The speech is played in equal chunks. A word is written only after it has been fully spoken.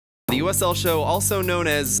The USL show, also known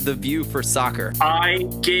as The View for Soccer. I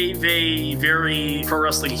gave a very pro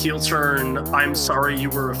wrestling heel turn, I'm sorry you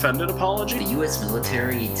were offended apology. The U.S.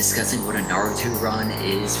 military discussing what a Naruto run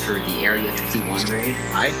is for the Area 51 raid.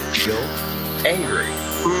 I feel angry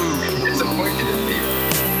and disappointed in me.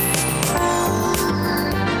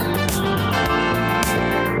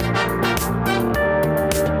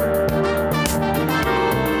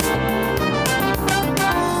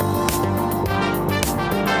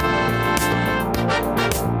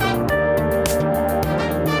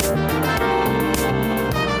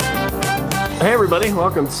 Hey everybody,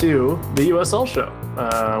 welcome to the USL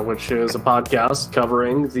show, which is a podcast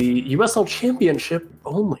covering the USL Championship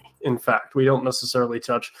only. In fact, we don't necessarily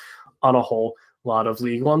touch on a whole lot of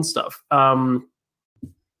League One stuff.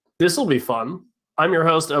 This will be fun. I'm your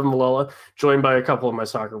host, Evan Malella, joined by a couple of my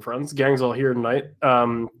soccer friends. Gang's all here tonight.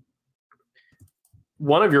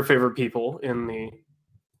 One of your favorite people in the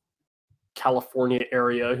California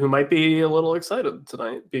area who might be a little excited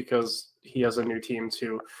tonight because he has a new team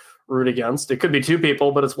to root against. It could be two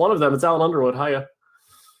people, but it's one of them. It's Alan Underwood. Hiya.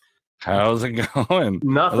 How's it going?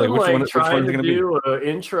 Nothing like trying to do an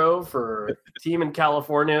intro for a team in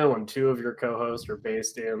California when two of your co-hosts are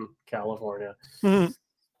based in California.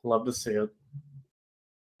 Love to see it.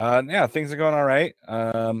 Yeah, things are going all right.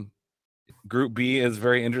 Group B is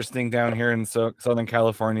very interesting down here in Southern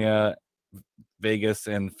California, Vegas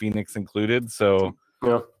and Phoenix included. So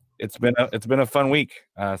yeah. It's been a fun week,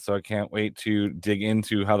 so I can't wait to dig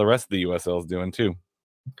into how the rest of the USL is doing too.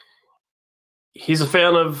 He's a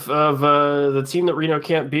fan of the team that Reno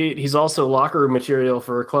can't beat. He's also locker room material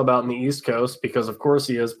for a club out in the East Coast because, of course,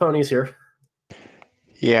 he is. Pony's here.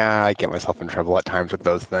 Yeah, I get myself in trouble at times with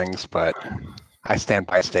those things, but I stand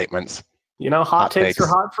by statements. You know, hot takes are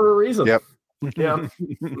hot for a reason. Yep. Yeah.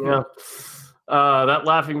 Yeah. That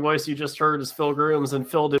laughing voice you just heard is Phil Grooms. And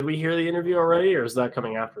Phil, did we hear the interview already, or is that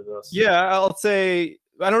coming after this? Yeah, I'll say,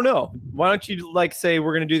 I don't know. Why don't you say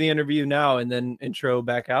we're going to do the interview now and then intro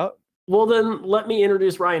back out? Well, then let me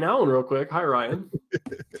introduce Ryan Allen real quick. Hi, Ryan.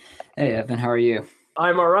 Hey, Evan, how are you?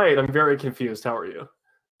 I'm all right. I'm very confused. How are you?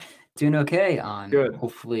 Doing okay. I'm Good.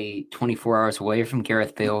 Hopefully 24 hours away from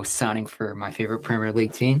Gareth Bale signing for my favorite Premier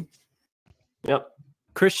League team. Yep.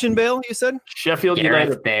 Christian Bale, you said? Sheffield Gareth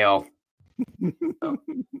United. Bale.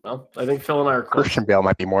 Well, I think Phil and I are close. Christian Bale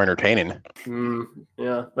might be more entertaining.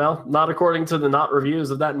 Yeah. Well, not according to the not reviews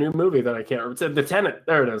of that new movie that I can't remember. The Tenant.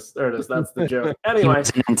 There it is. That's the joke. Anyway. He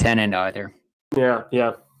wasn't in Tenant either.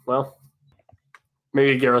 Yeah. Well,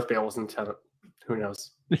 maybe Gareth Bale was in Tenant. Who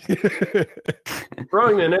knows?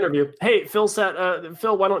 Throwing an interview. Hey, Phil,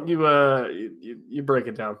 why don't you break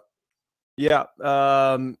it down? Yeah.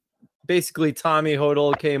 Basically, Tommy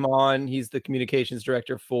Hodel came on. He's the communications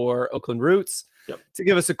director for Oakland Roots. Yep. To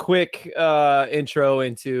give us a quick intro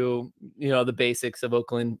into the basics of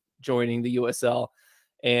Oakland joining the USL.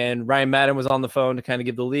 And Ryan Madden was on the phone to kind of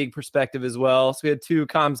give the league perspective as well. So we had two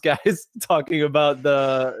comms guys talking about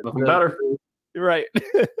nothing better. Right.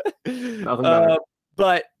 Nothing better.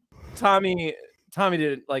 But Tommy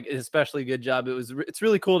did an especially good job. It's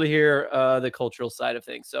really cool to hear the cultural side of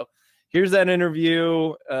things. So here's that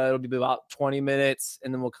interview. It'll be about 20 minutes,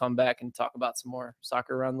 and then we'll come back and talk about some more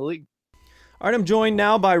soccer around the league. All right, I'm joined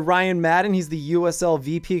now by Ryan Madden. He's the USL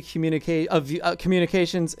VP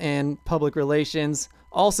Communications and Public Relations.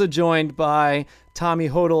 Also joined by Tommy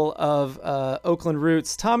Hodel of Oakland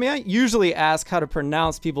Roots. Tommy, I usually ask how to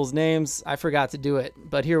pronounce people's names. I forgot to do it,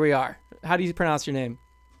 but here we are. How do you pronounce your name?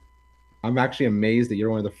 I'm actually amazed that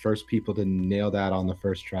you're one of the first people to nail that on the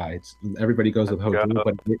first try. Everybody goes with Hodel,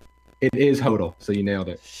 but it is Hodel, so you nailed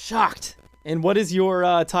it. Shocked. And what is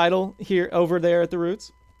your title here over there at the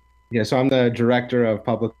Roots? Yeah, so I'm the Director of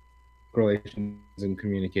Public Relations and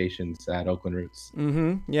Communications at Oakland Roots.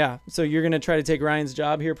 Mm-hmm. Yeah. So you're going to try to take Ryan's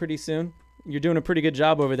job here pretty soon? You're doing a pretty good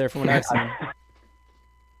job over there from what I've seen.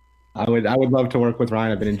 I would love to work with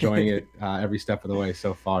Ryan. I've been enjoying it every step of the way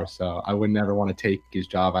so far, so I would never want to take his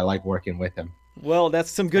job. I like working with him. Well, that's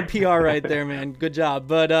some good PR right there, man. Good job.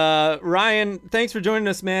 But Ryan, thanks for joining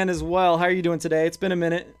us, man, as well. How are you doing today? It's been a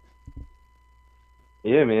minute.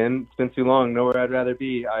 Yeah, man. It's been too long. Nowhere I'd rather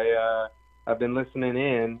be. I've been listening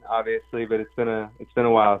in, obviously, but it's been a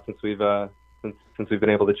while since we've been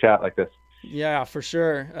able to chat like this. Yeah, for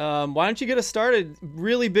sure. Why don't you get us started?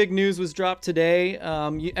 Really big news was dropped today.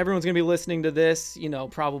 Everyone's going to be listening to this,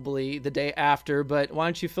 probably the day after. But why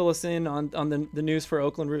don't you fill us in on the news for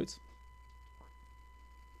Oakland Roots?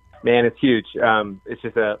 Man, it's huge. It's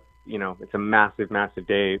just it's a massive, massive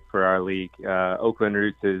day for our league. Oakland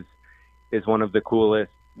Roots is one of the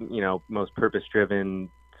coolest, most purpose-driven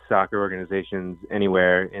soccer organizations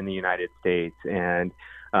anywhere in the United States. And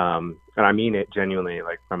And I mean it genuinely,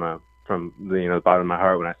 like from the bottom of my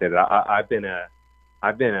heart when I say that.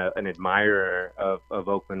 I've been an admirer of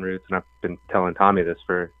Oakland Roots, and I've been telling Tommy this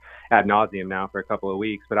for ad nauseum now for a couple of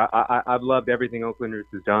weeks. But I've loved everything Oakland Roots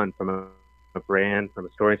has done from a brand, from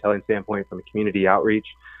a storytelling standpoint, from a community outreach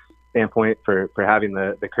standpoint, for having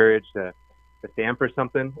the courage to stand for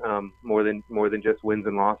something more than just wins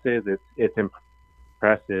and losses. It's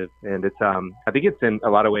impressive, and it's I think it's in a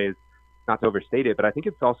lot of ways, not to overstate it, but I think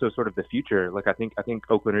it's also sort of the future. Like I think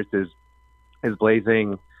Oakland Roots is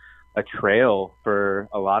blazing a trail for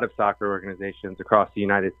a lot of soccer organizations across the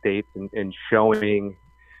United States, and showing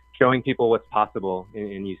people what's possible,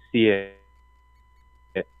 and you see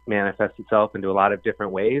it manifest itself into a lot of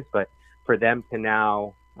different ways. But for them to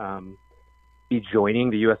now be joining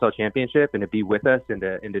the USL Championship and to be with us, and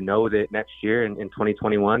to know that next year in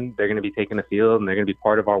 2021 they're going to be taking the field and they're going to be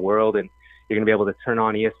part of our world, and you're going to be able to turn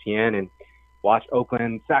on ESPN and watch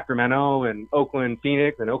Oakland Sacramento and Oakland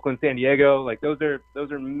Phoenix and Oakland San Diego. Like those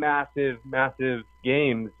are massive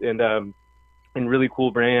games, and really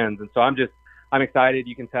cool brands. And so I'm excited.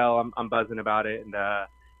 You can tell I'm buzzing about it, and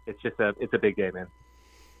it's a big day, man.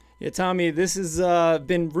 Yeah, Tommy, this has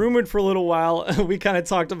been rumored for a little while. We kind of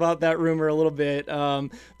talked about that rumor a little bit.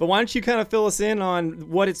 But why don't you kind of fill us in on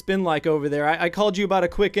what it's been like over there? I called you about a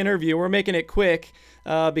quick interview. We're making it quick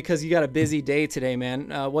because you got a busy day today,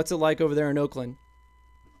 man. What's it like over there in Oakland?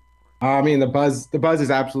 I mean, the buzz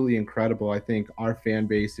is absolutely incredible. I think our fan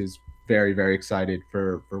base is very, very excited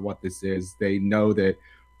for what this is. They know that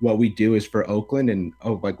what we do is for Oakland, and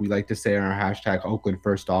like we like to say on our hashtag, Oakland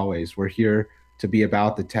first always. We're here to be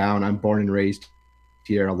about the town. I'm born and raised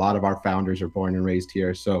here. A lot of our founders are born and raised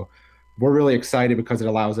here. So we're really excited because it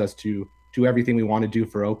allows us to do everything we want to do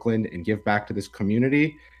for Oakland and give back to this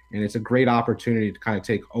community. And it's a great opportunity to kind of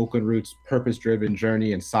take Oakland Roots' purpose-driven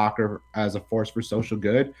journey in soccer as a force for social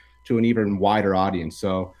good to an even wider audience.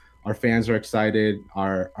 So our fans are excited,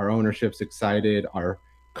 our ownership's excited, our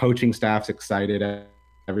coaching staff's excited.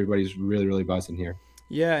 Everybody's really, really buzzing here.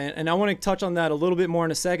 Yeah, and I want to touch on that a little bit more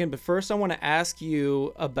in a second, but first I want to ask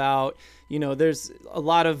you about, there's a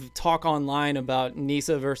lot of talk online about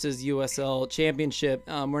NISA versus USL Championship.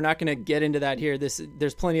 We're not going to get into that here.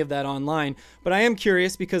 There's plenty of that online, but I am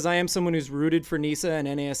curious because I am someone who's rooted for NISA and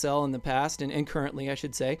NASL in the past, and currently, I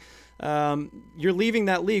should say. You're leaving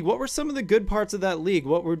that league. What were some of the good parts of that league?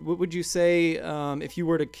 What would you say if you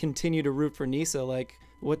were to continue to root for NISA? Like,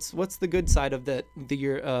 what's the good side of the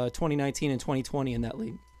year 2019 and 2020 in that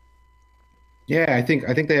league? Yeah, I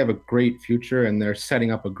think they have a great future, and they're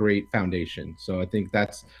setting up a great foundation. So I think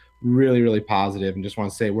that's really, really positive. And just want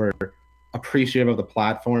to say we're appreciative of the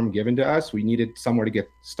platform given to us. We needed somewhere to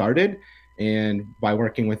get started, and by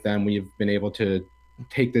working with them, we've been able to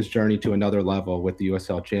take this journey to another level with the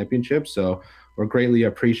USL Championship. So we're greatly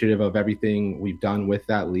appreciative of everything we've done with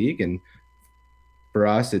that league, and for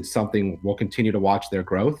us, it's something we'll continue to watch their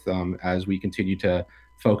growth as we continue to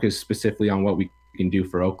focus specifically on what we can do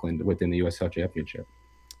for Oakland within the USL Championship.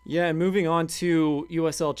 Yeah, and moving on to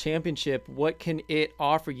USL Championship, what can it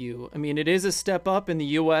offer you? I mean, it is a step up in the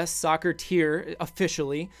U.S. soccer tier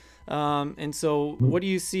officially. And so what do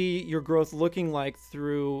you see your growth looking like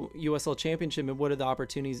through USL Championship, and what are the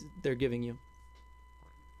opportunities they're giving you?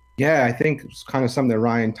 Yeah, I think it's kind of something that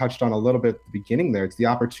Ryan touched on a little bit at the beginning there. It's the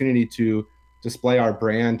opportunity to display our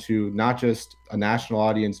brand to not just a national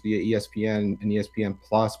audience via ESPN and ESPN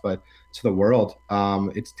Plus, but to the world.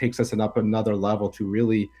 It takes us up another level to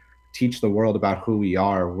really teach the world about who we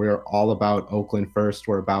are. We're all about Oakland first.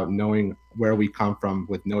 We're about knowing where we come from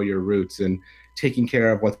with Know Your Roots, and taking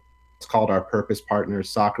care of what's called our purpose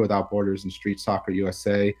partners, Soccer Without Borders and Street Soccer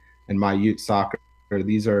USA and My Youth Soccer.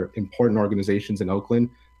 These are important organizations in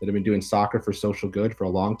Oakland that have been doing soccer for social good for a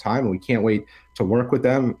long time. And we can't wait to work with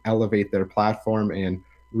them, elevate their platform, and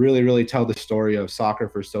really, really tell the story of soccer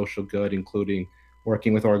for social good, including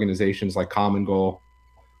working with organizations like Common Goal,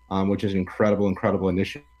 which is an incredible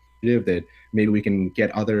initiative that maybe we can get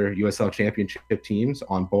other USL Championship teams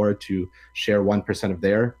on board to share 1% of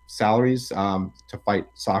their salaries to fight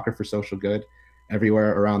soccer for social good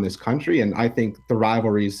everywhere around this country. And I think the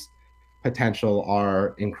rivalries potential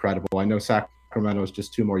are incredible. I know Sacramento is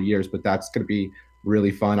just 2 more years, but that's going to be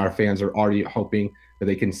really fun. Our fans are already hoping that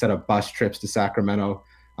they can set up bus trips to Sacramento.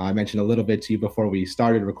 I mentioned a little bit to you before we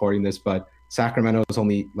started recording this, but Sacramento is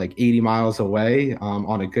only like 80 miles away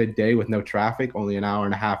on a good day with no traffic, only an hour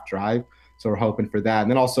and a half drive. So we're hoping for that.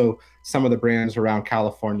 And then also some of the brands around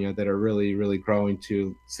California that are really, really growing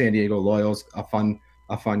to San Diego Loyals, a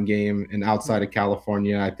fun game. And outside of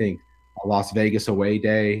California, I think a Las Vegas away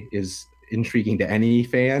day is intriguing to any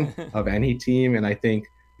fan of any team. And I think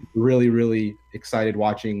really, really excited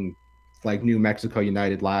watching like New Mexico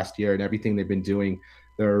United last year and everything they've been doing.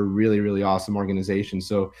 They're a really, really awesome organization.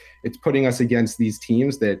 So it's putting us against these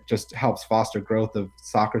teams that just helps foster growth of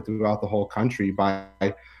soccer throughout the whole country by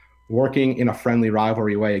working in a friendly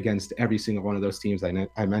rivalry way against every single one of those teams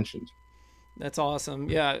I mentioned. That's awesome.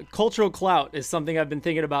 Yeah, cultural clout is something I've been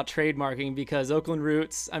thinking about trademarking, because Oakland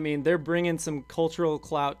Roots, I mean, they're bringing some cultural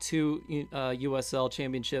clout to USL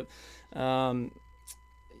Championship.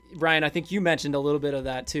 Ryan, I think you mentioned a little bit of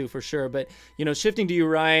that too, for sure. But, shifting to you,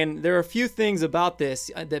 Ryan, there are a few things about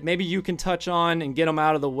this that maybe you can touch on and get them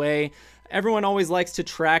out of the way. Everyone always likes to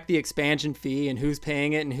track the expansion fee and who's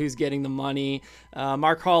paying it and who's getting the money.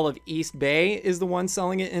 Mark Hall of East Bay is the one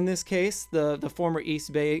selling it in this case, the former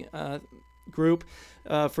East Bay group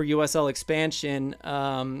for USL expansion.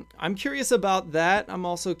 I'm curious about that. I'm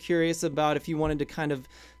also curious about if you wanted to kind of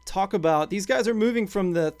talk about, these guys are moving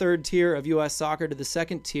from the third tier of US soccer to the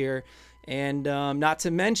second tier. And not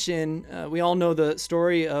to mention, we all know the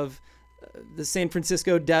story of the San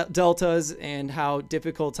Francisco Deltas and how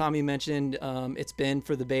difficult, Tommy mentioned, it's been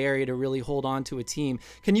for the Bay Area to really hold on to a team.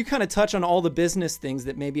 Can you kind of touch on all the business things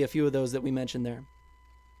that maybe a few of those that we mentioned there?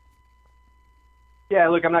 Yeah,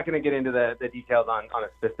 look, I'm not going to get into the details on a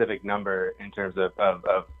specific number in terms of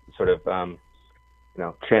sort of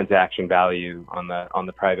transaction value on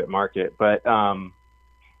the private market, but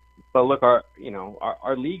look, our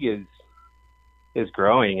league is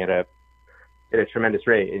growing at a tremendous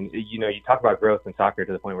rate, and you talk about growth in soccer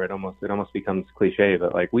to the point where it almost becomes cliche,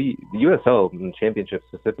 but like the USL Championship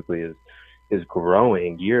specifically is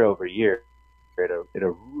growing year over year at a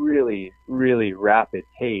really, really rapid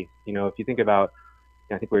pace. If you think about,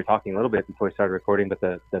 I think we were talking a little bit before we started recording, but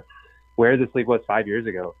the where this league was 5 years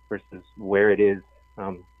ago versus where it is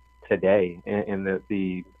today, and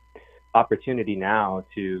the opportunity now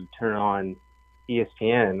to turn on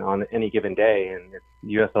ESPN on any given day, and it's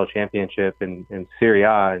USL Championship and Serie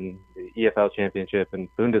A and the EFL Championship and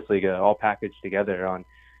Bundesliga all packaged together on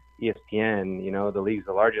ESPN. The league's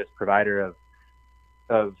the largest provider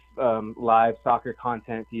of live soccer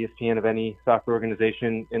content to ESPN of any soccer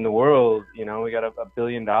organization in the world. We got $1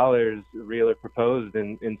 billion real or proposed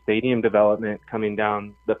in stadium development coming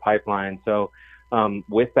down the pipeline. So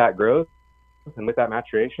with that growth and with that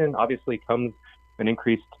maturation, obviously comes an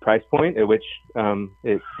increased price point at which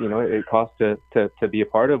it costs to be a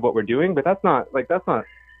part of what we're doing. But that's not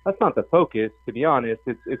the focus, to be honest.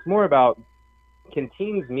 It's more about, can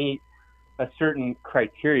teams meet a certain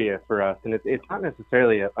criteria for us, and it's not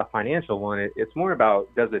necessarily a financial one. It's more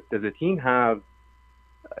about, does a team have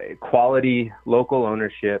a quality local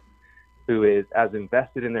ownership who is as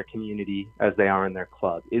invested in their community as they are in their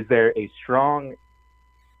club? Is there a strong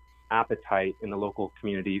appetite in the local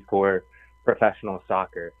community for professional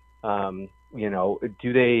soccer? Have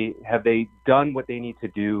they done what they need to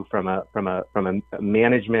do from a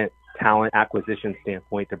management talent acquisition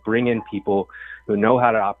standpoint to bring in people who know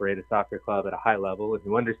how to operate a soccer club at a high level and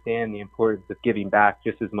who understand the importance of giving back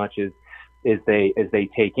just as much as they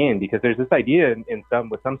take in? Because there's this idea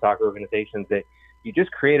with some soccer organizations that you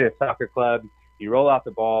just create a soccer club, you roll out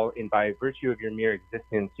the ball, and by virtue of your mere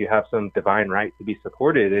existence, you have some divine right to be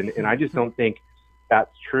supported. And I just don't think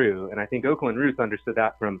that's true. And I think Oakland Roots understood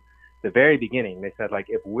that from the very beginning. They said, like,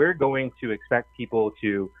 if we're going to expect people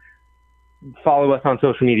to follow us on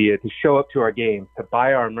social media, to show up to our games, to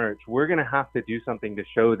buy our merch, we're going to have to do something to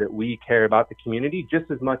show that we care about the community just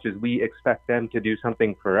as much as we expect them to do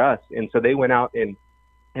something for us. And so they went out and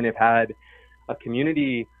have had a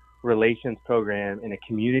community relations program and a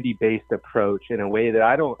community-based approach in a way that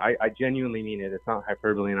I genuinely mean it. It's not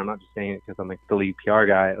hyperbole, and I'm not just saying it because I'm like the league PR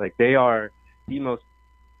guy. Like, they are the most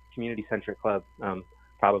community-centric club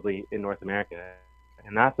probably in North America,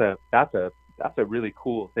 and that's a really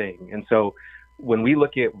cool thing. And so when we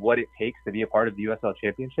look at what it takes to be a part of the USL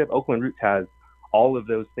Championship, Oakland Roots has all of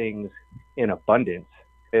those things in abundance.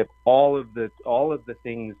 If all of the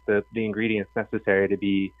things, the ingredients necessary to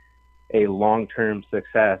be a long-term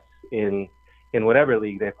success in whatever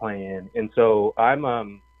league they play in. And so I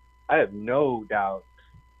have no doubt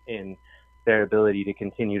in their ability to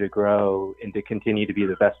continue to grow and to continue to be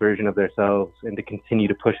the best version of themselves and to continue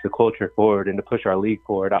to push the culture forward and to push our league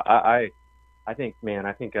forward. I think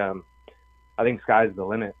sky's the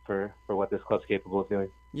limit for what this club's capable of doing.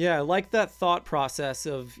 Yeah, I like that thought process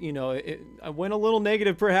of, I went a little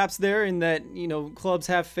negative perhaps there in that, clubs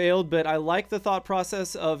have failed, but I like the thought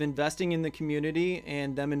process of investing in the community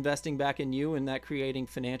and them investing back in you and that creating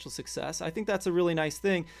financial success. I think that's a really nice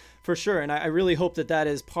thing for sure. And I really hope that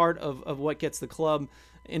is part of what gets the club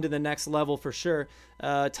into the next level for sure.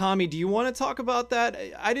 Tommy, do you want to talk about that?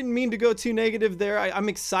 I didn't mean to go too negative there. I'm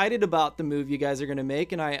excited about the move you guys are going to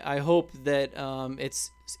make, and I hope that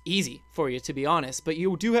it's easy for you, to be honest. But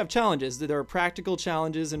you do have challenges. There are practical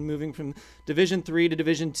challenges in moving from Division 3 to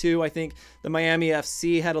Division 2. I think the Miami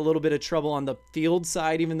FC had a little bit of trouble on the field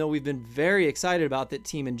side, even though we've been very excited about that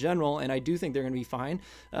team in general, and I do think they're going to be fine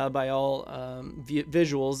by all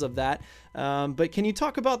visuals of that. But can you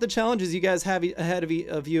talk about the challenges you guys have ahead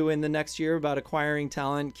of you in the next year about acquiring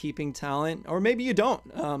talent, keeping talent, or maybe you don't?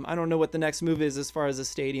 I don't know what the next move is as far as a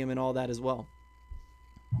stadium and all that as well.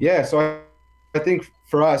 Yeah, so I think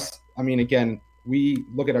for us, I mean, again, we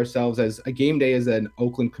look at ourselves as a game day is an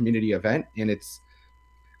Oakland community event, and it's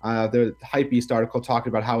the Hypebeast article talking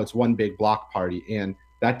about how it's one big block party, and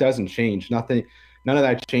that doesn't change. None of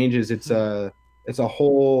that changes. It's a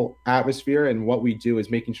whole atmosphere, and what we do is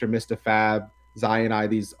making sure Mr. Fab, Zion,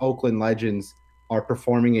 these Oakland legends are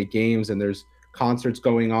performing at games, and there's concerts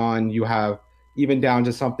going on. You have even down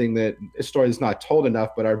to something that a story is not told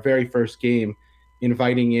enough, but our very first game,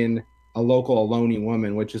 inviting in a local Ohlone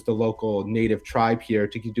woman, which is the local native tribe here,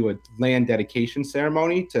 to do a land dedication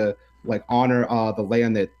ceremony to like honor the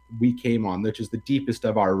land that we came on, which is the deepest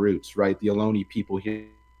of our roots, right? The Ohlone people here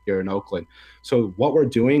in Oakland. So what we're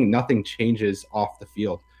doing, nothing changes off the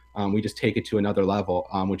field. We just take it to another level,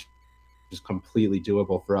 which is completely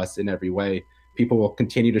doable for us in every way. People will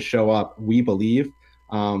continue to show up, we believe,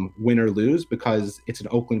 win or lose, because it's an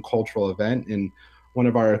Oakland cultural event. And one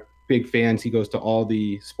of our big fans, he goes to all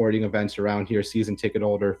the sporting events around here, season ticket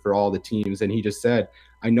holder for all the teams, and he just said,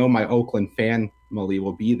 I know my Oakland family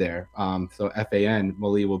will be there, so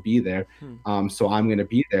family will be there, so I'm going to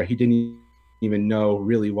be there. He didn't even know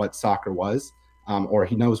really what soccer was, or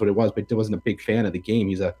he knows what it was, but he wasn't a big fan of the game.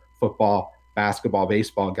 He's a football, basketball,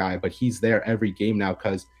 baseball guy, but he's there every game now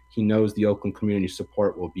because he knows the Oakland community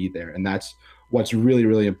support will be there, and that's what's really,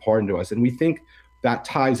 really important to us. And we think that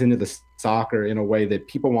ties into the soccer in a way that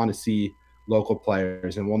people want to see local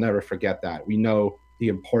players, and we'll never forget that. We know the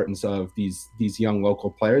importance of these young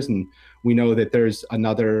local players, and we know that there's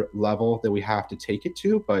another level that we have to take it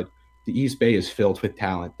to, but the East Bay is filled with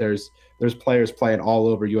talent. There's players playing all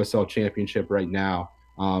over USL Championship right now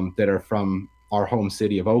that are from our home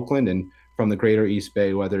city of Oakland and from the greater East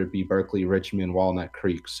Bay, whether it be Berkeley, Richmond, Walnut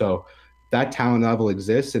Creek. So that talent level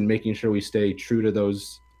exists, and making sure we stay true to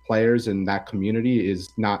those players and that community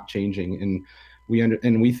is not changing.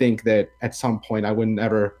 And we think that at some point, I wouldn't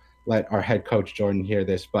ever let our head coach Jordan hear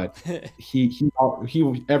this, but he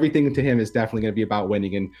everything to him is definitely going to be about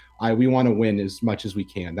winning, and we want to win as much as we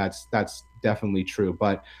can. That's definitely true,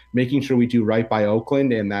 but making sure we do right by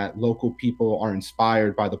Oakland and that local people are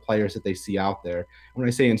inspired by the players that they see out there. When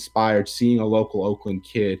I say inspired, seeing a local Oakland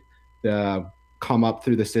kid come up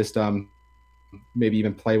through the system, maybe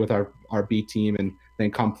even play with our B team and then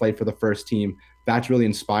come play for the first team, that's really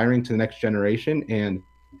inspiring to the next generation, and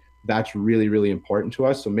that's really, really important to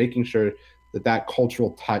us. So making sure that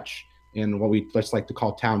cultural touch and what we just like to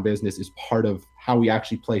call town business is part of how we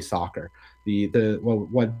actually play soccer.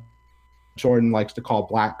 What Jordan likes to call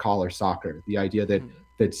black collar soccer, the idea that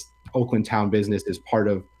that's Oakland town business is part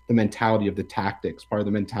of the mentality of the tactics, part of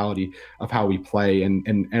the mentality of how we play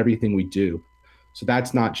and everything we do. So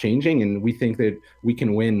that's not changing, and we think that we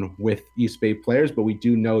can win with East Bay players, but we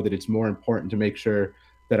do know that it's more important to make sure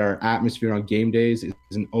that our atmosphere on game days is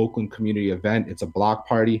an Oakland community event. It's a block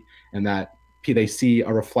party, and that they see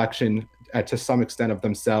a reflection to some extent of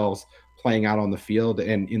themselves playing out on the field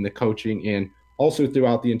and in the coaching, and also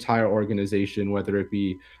throughout the entire organization, whether it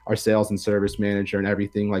be our sales and service manager and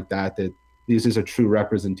everything like that, that this is a true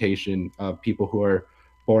representation of people who are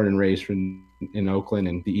born and raised in Oakland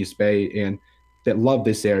and the East Bay, and that love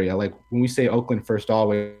this area. Like when we say Oakland first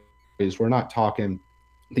always, we're not talking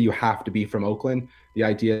that you have to be from Oakland. The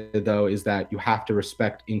idea though is that you have to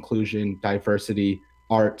respect inclusion, diversity,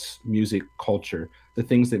 arts, music, culture, the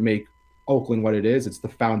things that make Oakland what it is. It's the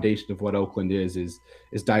foundation of what Oakland is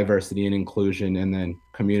diversity and inclusion, and then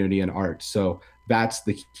community and art. So that's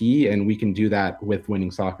the key, and we can do that with winning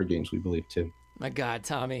soccer games, we believe too. My God,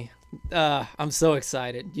 Tommy. I'm so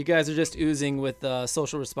excited. You guys are just oozing with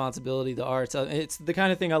social responsibility, the arts. It's the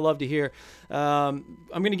kind of thing I love to hear. I'm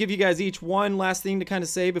going to give you guys each one last thing to kind of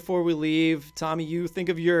say before we leave. Tommy, you think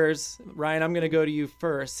of yours. Ryan, I'm going to go to you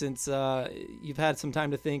first since you've had some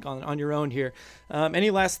time to think on your own here. Any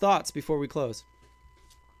last thoughts before we close?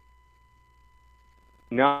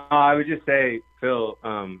 No, I would just say, Phil,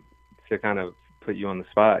 to kind of put you on the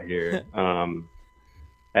spot here,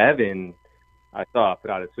 Evan, I put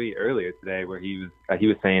out a tweet earlier today where he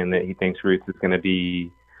was saying that he thinks Roots is going to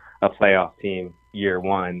be a playoff team year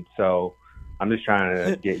one. So I'm just trying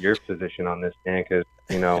to get your position on this, man, because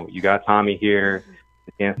you got Tommy here,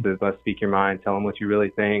 the chance to let's speak your mind, tell him what you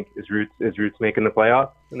really think. Is Roots making the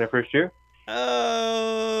playoffs in their first year?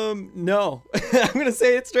 No. I'm gonna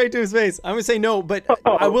say it straight to his face. I'm gonna say no, but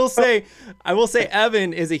I will say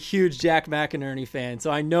Evan is a huge Jack McInerney fan,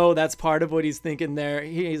 so I know that's part of what he's thinking there.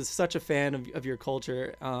 He is such a fan of your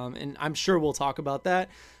culture, and I'm sure we'll talk about that.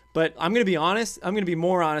 But I'm gonna be honest. I'm gonna be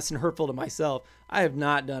more honest and hurtful to myself. I have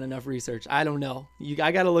not done enough research. I don't know.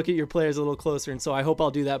 I got to look at your players a little closer, and so I hope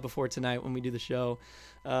I'll do that before tonight when we do the show.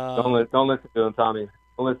 Don't listen to him, Tommy.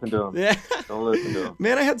 Don't listen to him. Yeah. Don't listen to him.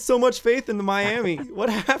 Man, I had so much faith in the Miami. What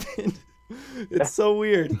happened? It's so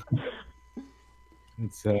weird.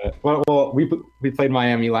 It's well, we played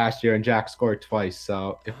Miami last year and Jack scored twice.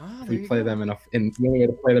 So if we play them the only way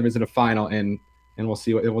to play them is in a final, and we'll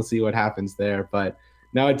see what happens there. But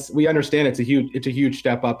no, we understand it's a huge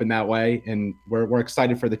step up in that way, and we're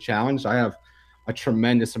excited for the challenge. I have a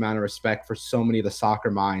tremendous amount of respect for so many of the soccer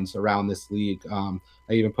minds around this league. I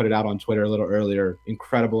even put it out on Twitter a little earlier.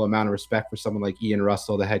 Incredible amount of respect for someone like Ian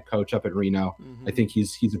Russell, the head coach up at Reno. Mm-hmm. I think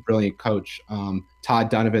he's a brilliant coach. Todd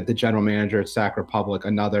Donovan, the general manager at Sac Republic,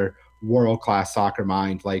 another world-class soccer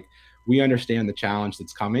mind. Like, we understand the challenge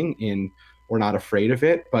that's coming, and we're not afraid of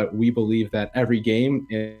it, but we believe that every game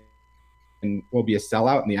will be a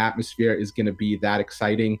sellout, and the atmosphere is going to be that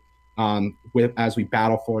exciting. As we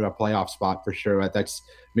battle for a playoff spot for sure. That's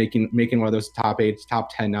making one of those top 8,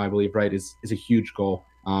 top 10 now, I believe, right, is a huge goal.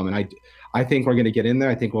 And I think we're going to get in there.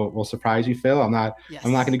 I think we'll surprise you, Phil. I'm not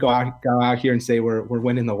going to go out here and say we're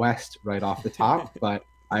winning the West right off the top, but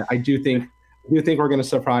I do think we're going to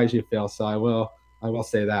surprise you, Phil. So I will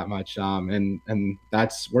say that much. And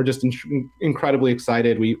we're just incredibly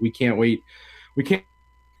excited. We can't wait. We can't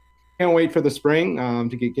wait for the spring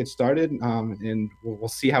to get started, and we'll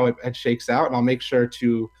see how it shakes out. And I'll make sure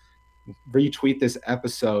to retweet this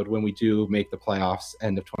episode when we do make the playoffs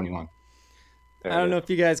end of 21. I don't know if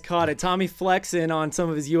you guys caught it. Tommy flexing on some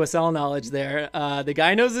of his USL knowledge there. The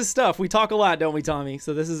guy knows his stuff. We talk a lot, don't we, Tommy?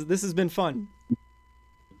 So this has been fun.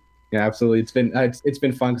 Yeah, absolutely. It's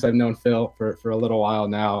been fun because I've known Phil for a little while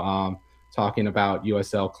now, talking about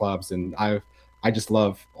USL clubs, and I just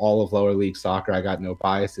love all of lower league soccer. I got no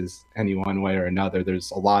biases any one way or another.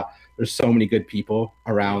 There's so many good people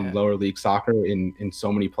around lower league soccer in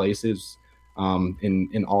so many places,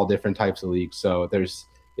 in all different types of leagues. So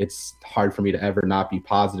it's hard for me to ever not be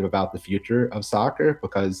positive about the future of soccer,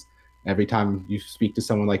 because every time you speak to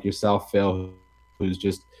someone like yourself, Phil, who's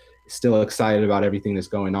just still excited about everything that's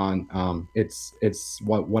going on, it's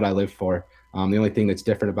what I live for. The only thing that's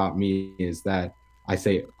different about me is that I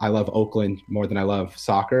say I love Oakland more than I love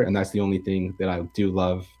soccer, and that's the only thing that I do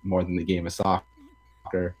love more than the game of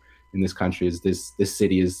soccer in this country. Is this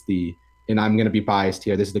city is and I'm going to be biased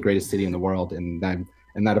here, this is the greatest city in the world, and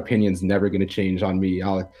that opinion's never going to change on me.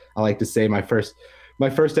 I like to say my first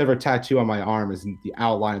ever tattoo on my arm is the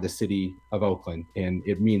outline of the city of Oakland, and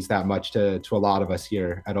it means that much to a lot of us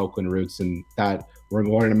here at Oakland Roots, and that we're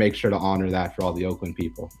going to make sure to honor that for all the Oakland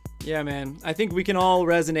people. Yeah, man. I think we can all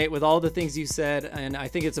resonate with all the things you said, and I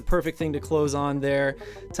think it's a perfect thing to close on there.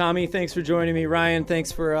 Tommy, thanks for joining me. Ryan,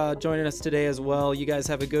 thanks for joining us today as well. You guys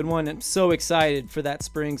have a good one. I'm so excited for that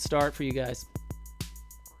spring start for you guys.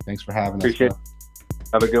 Thanks for having us. Appreciate it.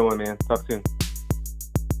 Have a good one, man. Talk soon.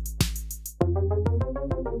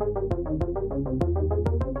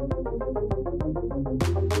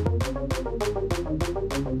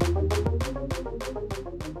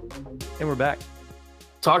 And we're back.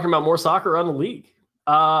 Talking about more soccer around the league.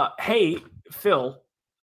 Hey, Phil,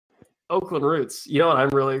 Oakland Roots. You know what I'm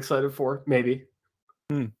really excited for? Maybe.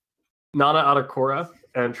 Nana Adekora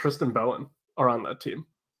and Tristan Bowen are on that team.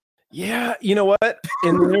 Yeah, you know what?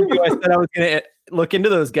 In the interview, I said I was going to look into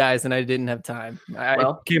those guys, and I didn't have time.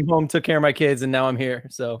 I came home, took care of my kids, and now I'm here.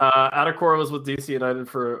 So Adekora was with DC United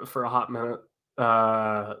for a hot minute.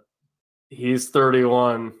 He's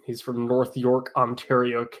 31. He's from North York,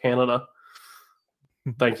 Ontario, Canada.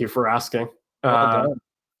 Thank you for asking.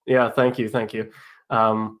 Yeah, thank you.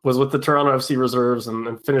 Was with the Toronto FC Reserves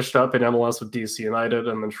and finished up in MLS with DC United,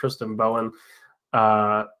 and then Tristan Bowen,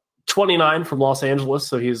 29 from Los Angeles,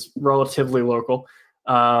 so he's relatively local.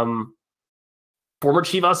 Former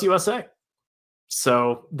Chivas USA.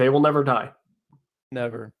 So they will never die.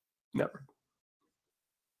 Never.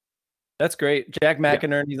 That's great. Jack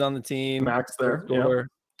McInerney's on the team. Max there. Yeah.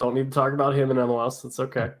 Don't need to talk about him in MLS. It's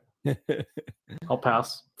okay. I'll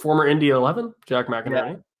pass. Former India 11, Jack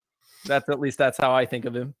McInerney. Yeah. That's how I think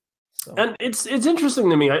of him. So. And it's interesting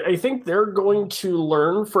to me. I think they're going to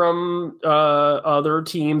learn from other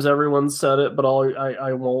teams. Everyone said it, but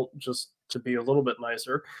I won't, just to be a little bit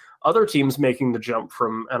nicer. other teams making the jump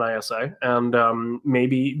from NISA and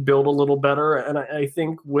maybe build a little better. And I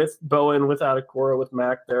think with Bowen, with Adekora, with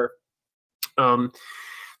Mac there, they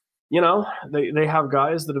have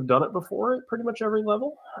guys that have done it before at pretty much every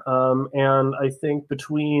level. And I think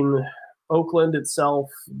between Oakland itself,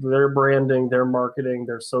 their branding, their marketing,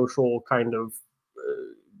 their social kind of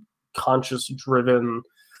conscious-driven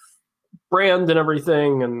brand and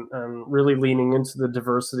everything, and really leaning into the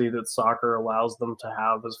diversity that soccer allows them to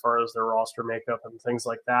have as far as their roster makeup and things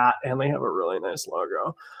like that. And they have a really nice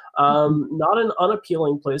logo. Not an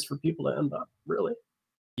unappealing place for people to end up, really.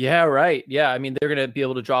 Yeah, right. Yeah, I mean, they're going to be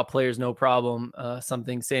able to draw players no problem.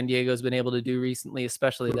 Something San Diego's been able to do recently,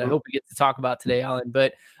 especially that I hope we get to talk about today, Alan.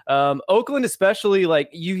 But Oakland, especially, like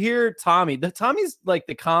you hear Tommy. Tommy's like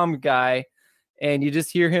the calm guy, and you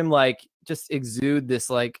just hear him like just exude this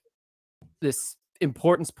this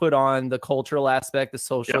importance put on the cultural aspect, the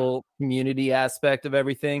social community aspect of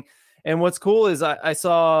everything. And what's cool is I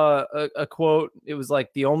saw a quote. It was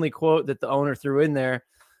like the only quote that the owner threw in there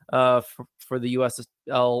for the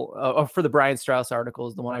USL, for the Brian Strauss article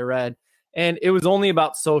is the one I read. And it was only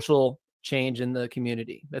about social change in the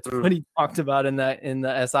community. That's what he talked about in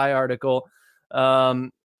the SI article.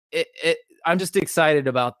 I'm just excited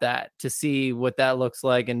about that, to see what that looks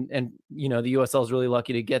like. And the USL is really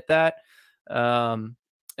lucky to get that. And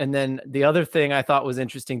then the other thing I thought was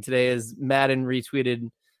interesting today is Madden retweeted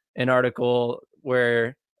an article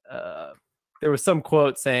where there was some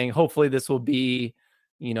quote saying, hopefully this will be,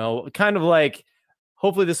 kind of like,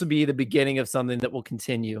 hopefully this will be the beginning of something that will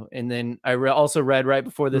continue. And then I also read right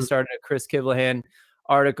before this started a Chris Kivlahan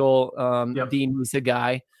article, the NISA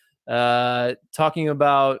guy, talking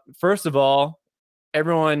about, first of all,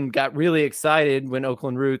 everyone got really excited when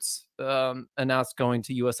Oakland Roots announced going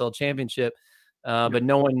to USL Championship, but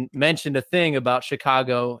no one mentioned a thing about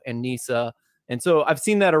Chicago and NISA. And so I've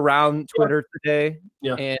seen that around Twitter today.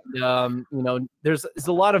 Yeah. And, there's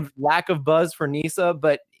a lot of lack of buzz for NISA,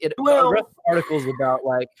 but articles about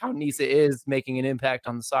like how NISA is making an impact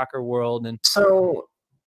on the soccer world. And so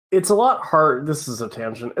it's a lot hard. This is a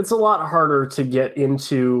tangent. It's a lot harder to get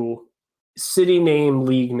into city name,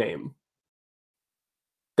 league name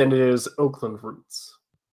than it is Oakland Roots,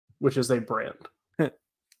 which is a brand.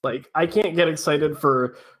 Like, I can't get excited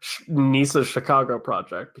for NISA's Chicago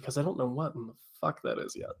project because I don't know what in the fuck that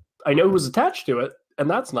is yet. I know who's attached to it, and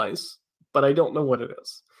that's nice, but I don't know what it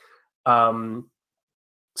is.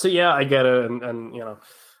 So yeah, I get it, and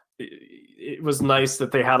it was nice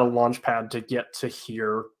that they had a launch pad to get to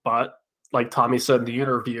here, but like Tommy said in the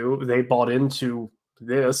interview, they bought into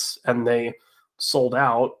this and they sold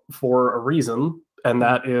out for a reason, and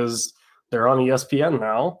that is they're on ESPN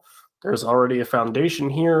now. There's already a foundation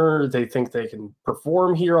here. They think they can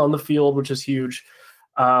perform here on the field, which is huge.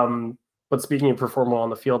 But speaking of performing on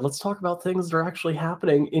the field, let's talk about things that are actually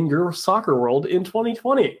happening in your soccer world in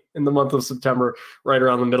 2020 in the month of September, right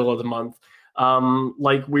around the middle of the month.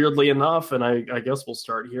 Like, weirdly enough, and I guess we'll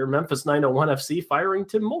start here, Memphis 901 FC firing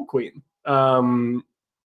Tim Mulqueen.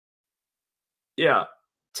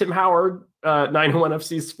 Tim Howard, 901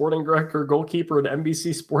 FC sporting director, goalkeeper, and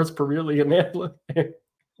NBC Sports Premier League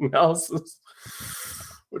analysis,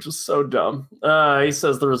 which is so dumb. He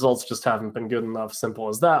says the results just haven't been good enough. Simple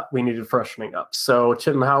as that. We needed freshening up. So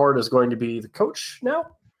Tim Howard is going to be the coach now.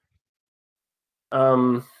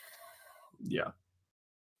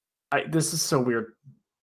 This is so weird.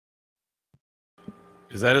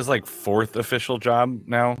 Is that his fourth official job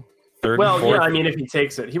now? Third? Well, fourth? yeah. I mean, if he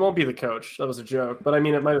takes it, he won't be the coach. That was a joke, but I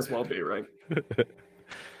mean, it might as well be, right?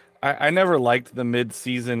 I never liked the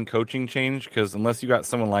mid-season coaching change because unless you got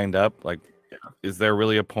someone lined up, is there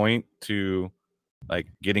really a point to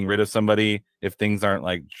getting rid of somebody if things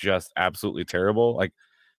aren't just absolutely terrible?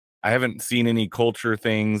 I haven't seen any culture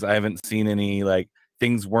things. I haven't seen any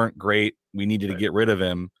things weren't great. We needed to get rid of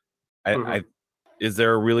him. Is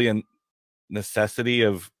there really a necessity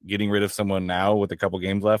of getting rid of someone now with a couple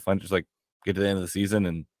games left? Why don't you just get to the end of the season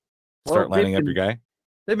and start lining up your guy?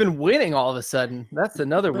 They've been winning all of a sudden. That's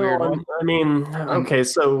another weird one. I mean, okay,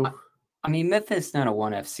 so Memphis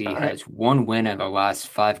 901 FC has one win in the last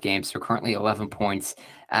 5 games. They're currently 11 points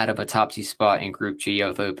out of a top 2 spot in Group G,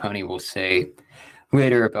 although Pony will say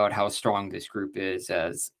later about how strong this group is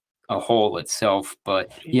as a whole itself.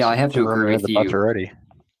 But yeah, I have to agree with you. Already.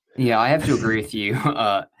 Yeah, I have to agree with you,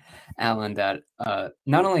 Alan, that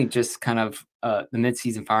not only just kind of the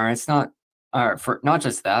midseason fire, it's not for not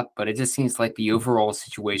just that, but it just seems like the overall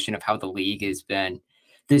situation of how the league has been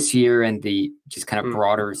this year and the just kind of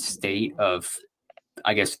broader state of,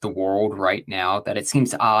 I guess, the world right now, that it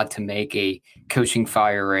seems odd to make a coaching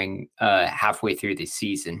firing halfway through the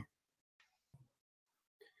season.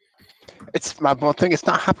 It's my one thing. It's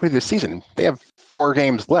not halfway through the season. They have 4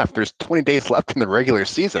 games left. There's 20 days left in the regular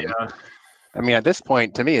season. Yeah. I mean, at this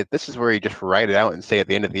point, to me, this is where you just write it out and say at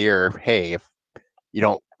the end of the year, hey, if you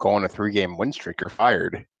don't go on a 3-game win streak, you're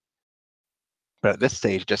fired. But at this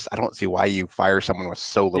stage, just I don't see why you fire someone with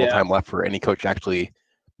so little time left for any coach to actually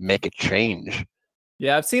make a change.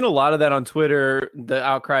 Yeah, I've seen a lot of that on Twitter, the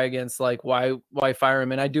outcry against like why fire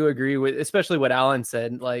him. And I do agree with especially what Alan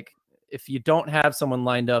said. Like, if you don't have someone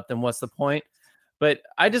lined up, then what's the point? But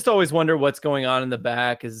I just always wonder what's going on in the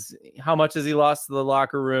back. Is how much has he lost to the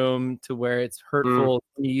locker room to where it's hurtful?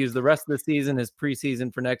 You use the rest of the season as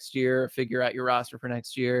preseason for next year, figure out your roster for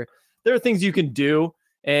next year. There are things you can do.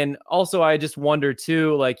 And also, I just wonder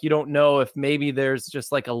too, like, you don't know if maybe there's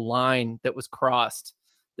just like a line that was crossed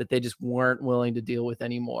that they just weren't willing to deal with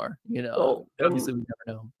anymore. You know, obviously we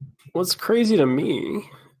never know. What's crazy to me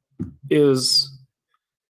is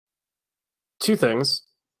 2 things.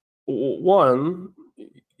 One,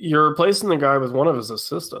 you're replacing the guy with one of his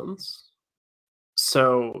assistants.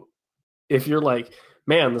 So if you're like,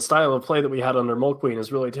 man, the style of play that we had under Mulqueen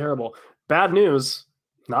is really terrible. Bad news,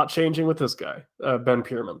 not changing with this guy, Ben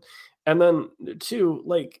Pierman. And then 2,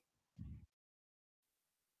 like,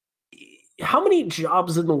 how many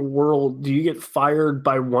jobs in the world do you get fired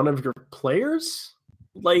by one of your players?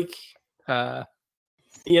 Like,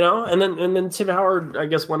 you know, and then Tim Howard, I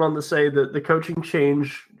guess, went on to say that the coaching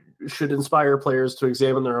change should inspire players to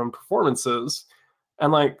examine their own performances.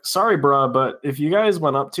 And like, sorry, bruh, but if you guys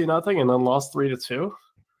went up 2-0 and then lost 3-2,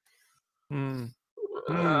 I don't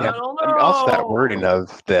know. And also that wording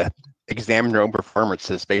of the examine your own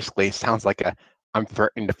performances basically sounds like I'm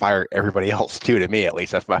threatening to fire everybody else too. To me, at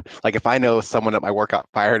least, if I know someone at my work got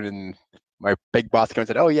fired and my big boss comes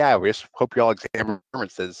and said, "Oh yeah, we just hope you all examine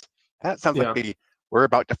performances," that sounds like we're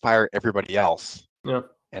about to fire everybody else. Yeah.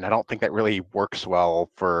 And I don't think that really works well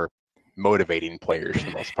for motivating players for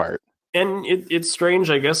the most part. And it's strange.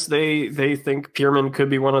 I guess they think Pierman could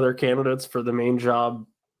be one of their candidates for the main job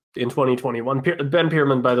in 2021. Ben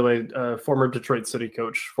Pierman, by the way, former Detroit City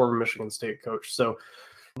coach, former Michigan State coach. So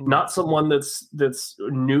not someone that's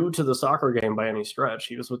new to the soccer game by any stretch.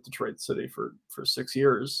 He was with Detroit City for 6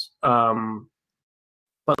 years.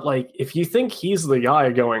 But like, if you think he's the guy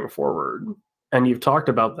going forward, and you've talked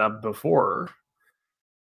about that before,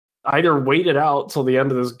 either wait it out till the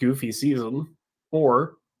end of this goofy season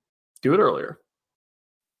or do it earlier.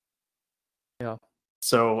 Yeah.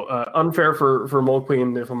 So unfair for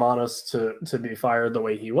Mulqueen, if I'm honest, to be fired the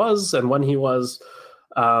way he was and when he was.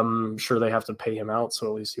 Sure, they have to pay him out, so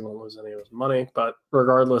at least he won't lose any of his money. But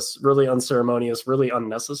regardless, really unceremonious, really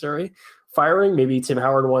unnecessary firing. Maybe Tim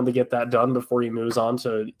Howard wanted to get that done before he moves on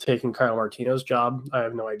to taking Kyle Martino's job. I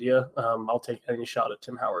have no idea. I'll take any shot at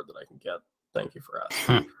Tim Howard that I can get. Thank you for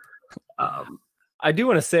asking. I do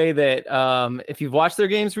want to say that if you've watched their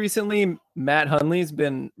games recently, Matt Hundley's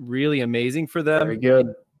been really amazing for them. Very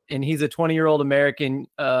good. And he's a 20-year-old American.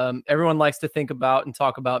 Everyone likes to think about and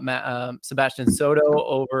talk about Sebastian Soto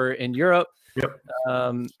over in Europe. Yep.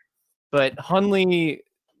 But Hundley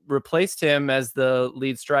replaced him as the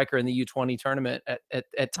lead striker in the U20 tournament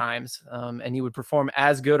at times. And he would perform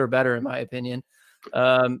as good or better, in my opinion.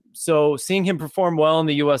 So seeing him perform well in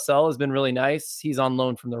the USL has been really nice. He's on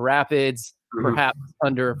loan from the Rapids, perhaps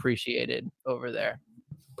underappreciated over there.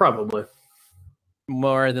 Probably.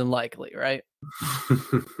 More than likely, right?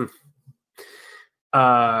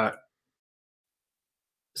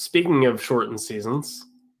 Speaking of shortened seasons,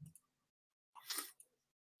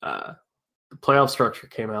 the playoff structure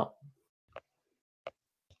came out.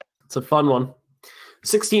 It's a fun one.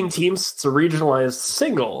 16 teams. It's a regionalized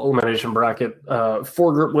single elimination bracket.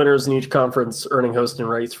 4 group winners in each conference earning hosting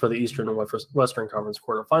rights for the Eastern and Western Conference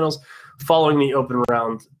quarterfinals. Following the open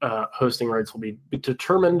round, hosting rights will be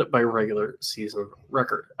determined by regular season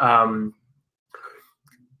record.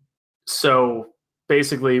 So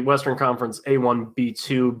basically, Western Conference A1,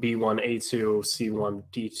 B2, B1, A2, C1,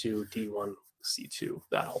 D2, D1, C2,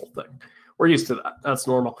 that whole thing. We're used to that. That's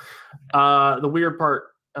normal. The weird part,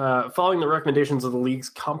 following the recommendations of the league's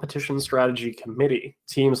competition strategy committee,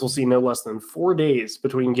 teams will see no less than 4 days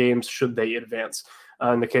between games should they advance.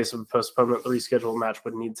 In the case of a postponement, the rescheduled match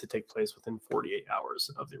would need to take place within 48 hours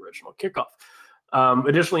of the original kickoff.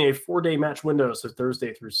 Additionally, a 4-day match window, so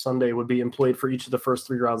Thursday through Sunday, would be employed for each of the first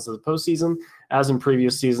 3 rounds of the postseason. As in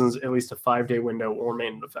previous seasons, at least a 5-day window will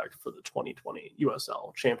remain in effect for the 2020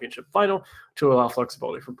 USL Championship Final to allow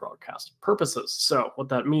flexibility for broadcast purposes. So what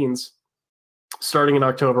that means, starting in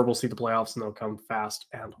October, we'll see the playoffs, and they'll come fast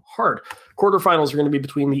and hard. Quarterfinals are going to be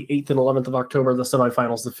between the 8th and 11th of October, the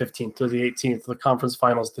semifinals the 15th through the 18th, the conference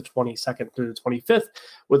finals the 22nd through the 25th,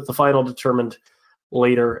 with the final determined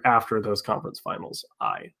later after those conference finals,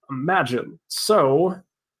 I imagine. So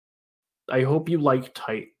I hope you like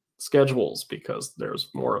tight schedules because there's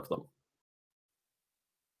more of them.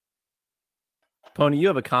 Pony, you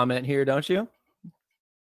have a comment here, don't you?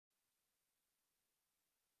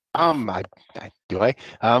 Do I?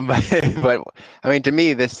 But I mean, to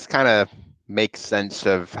me, this kind of makes sense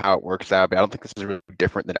of how it works out. But I don't think this is really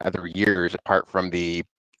different than other years, apart from the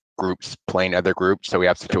groups playing other groups. So we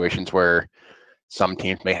have situations where some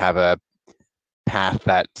teams may have a path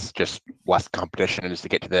that's just less competition is to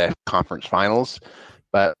get to the conference finals.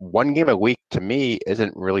 But one game a week to me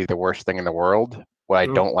isn't really the worst thing in the world. What I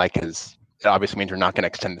don't like is it obviously means we're not going to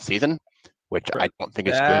extend the season, which I don't think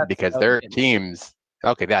is good because there are teams.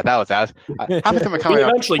 Okay, that was half the time I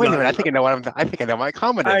comment. Wait a minute, I think I know my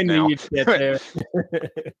comment is I knew now. you'd get there.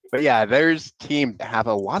 But yeah, there's teams that have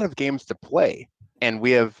a lot of games to play, and we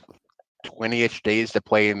have 20-ish days to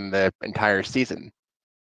play in the entire season.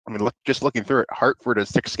 I mean, just looking through it, Hartford has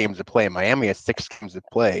 6 games to play. Miami has 6 games to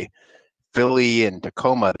play. Philly and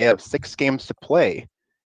Tacoma, they have 6 games to play.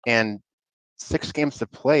 And 6 games to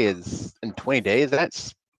play is in 20 days.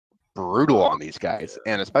 That's brutal on these guys.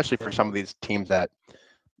 And especially for some of these teams that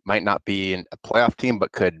might not be a playoff team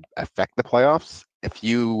but could affect the playoffs. If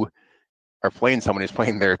you are playing someone who's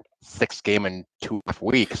playing their 6th game in 2.5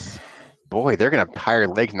 weeks, boy, they're going to have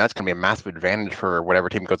tired legs, and that's going to be a massive advantage for whatever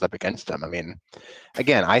team goes up against them. I mean,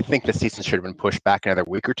 again, I think the season should have been pushed back another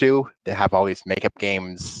week or two to have all these makeup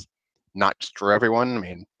games not destroy everyone. I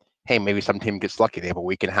mean, hey, maybe some team gets lucky. They have a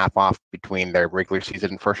week and a half off between their regular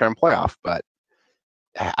season and first round playoff. But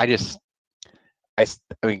I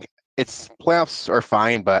mean, it's playoffs are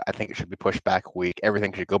fine, but I think it should be pushed back a week.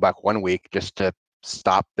 Everything should go back 1 week just to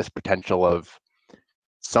stop this potential of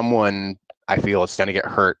someone I feel is going to get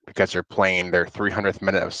hurt because they're playing their 300th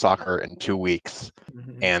minute of soccer in 2 weeks,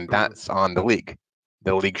 and that's on the league.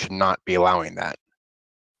 The league should not be allowing that.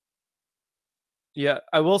 Yeah,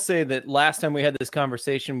 I will say that last time we had this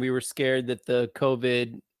conversation, we were scared that the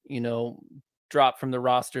COVID, drop from the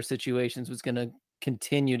roster situations was going to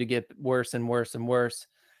continue to get worse and worse and worse.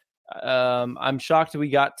 I'm shocked we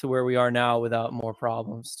got to where we are now without more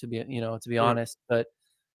problems, to be honest. But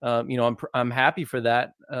I'm happy for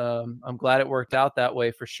that. I'm glad it worked out that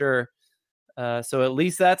way for sure. So at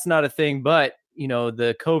least that's not a thing. But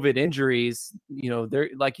the COVID injuries, they're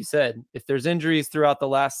like you said, if there's injuries throughout the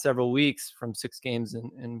last several weeks from 6 games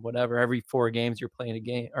and whatever, every 4 games you're playing a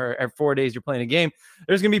game, or every 4 days you're playing a game,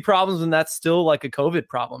 there's gonna be problems, and that's still like a COVID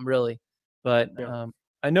problem, really. But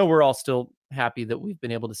I know we're all still happy that we've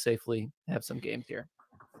been able to safely have some games here.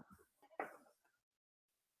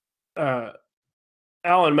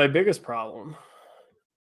 Alan, my biggest problem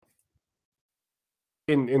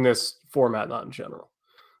in this format, not in general,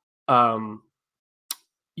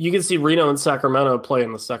 you can see Reno and Sacramento play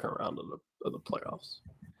in the second round of the playoffs.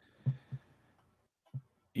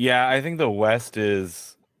 Yeah, I think the West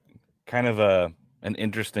is kind of an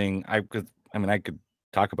interesting. I could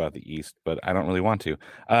talk about the East, but I don't really want to.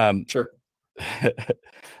 Sure.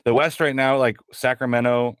 The West right now, like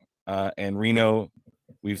Sacramento and Reno,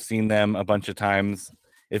 we've seen them a bunch of times.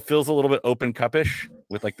 It feels a little bit Open Cup-ish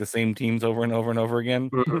with like the same teams over and over and over again.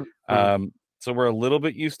 So we're a little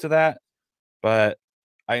bit used to that, but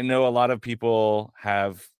I know a lot of people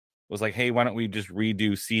was like, hey, why don't we just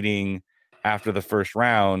redo seeding after the first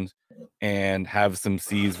round and have some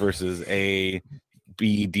C's versus A,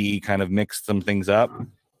 B, D, kind of mix some things up.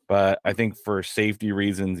 But I think for safety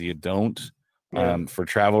reasons, you don't. For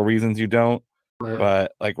travel reasons, you don't.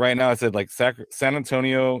 But like right now, I said like San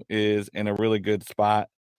Antonio is in a really good spot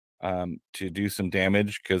to do some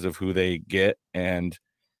damage because of who they get. And,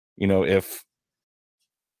 if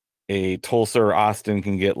a Tulsa or Austin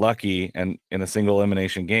can get lucky and in a single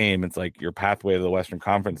elimination game, it's like your pathway to the Western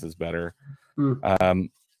Conference is better. And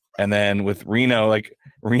then with Reno, like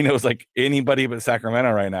Reno's like anybody but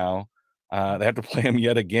Sacramento right now. They have to play them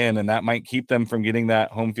yet again, and that might keep them from getting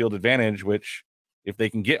that home field advantage, which if they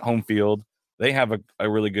can get home field, they have a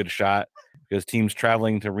really good shot because teams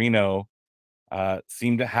traveling to Reno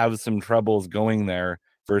seem to have some troubles going there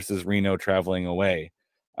versus Reno traveling away.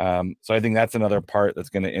 So I think that's another part that's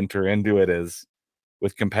going to enter into it is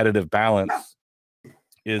with competitive balance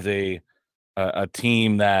is a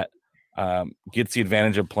team that gets the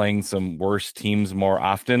advantage of playing some worse teams more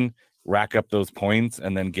often, rack up those points,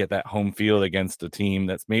 and then get that home field against a team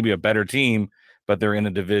that's maybe a better team, but they're in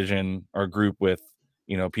a division or group with,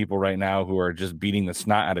 people right now who are just beating the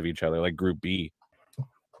snot out of each other, like Group B.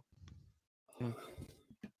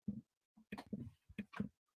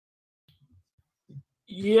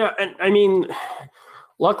 Yeah, and I mean,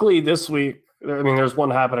 luckily this week I mean, there's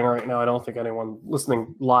one happening right now. I don't think anyone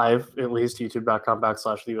listening live, at least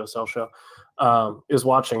youtube.com/the USL show, is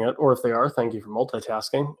watching it. Or if they are, thank you for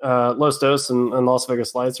multitasking. Los Dos and Las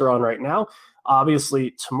Vegas Lights are on right now.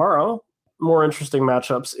 Obviously, tomorrow, more interesting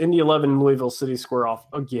matchups. Indy 11, Louisville City square off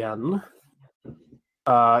again.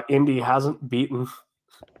 Indy hasn't beaten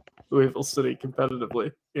Louisville City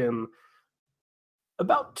competitively in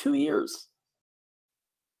about 2 years.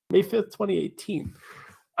 May 5th, 2018.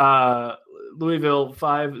 Louisville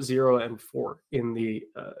 5-0-4 in the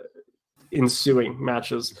ensuing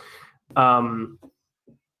matches.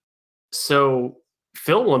 So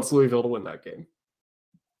Phil wants Louisville to win that game.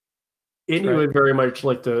 Indy would very much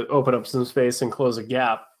like to open up some space and close a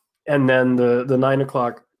gap. And then the 9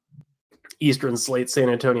 o'clock Eastern slate, San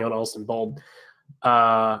Antonio and Austin Bold,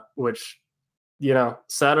 which,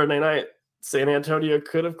 Saturday night, San Antonio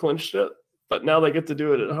could have clinched it, but now they get to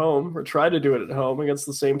do it at home, or try to do it at home against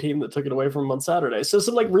the same team that took it away from them on Saturday. So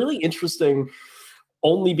some really interesting,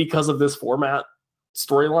 only because of this format,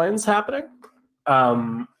 storylines happening,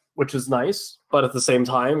 which is nice. But at the same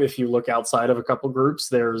time, if you look outside of a couple groups,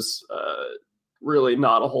 there's really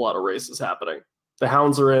not a whole lot of races happening. The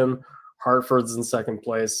Hounds are in, Hartford's in second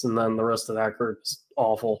place, and then the rest of that group is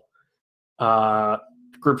awful.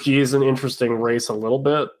 Group G is an interesting race a little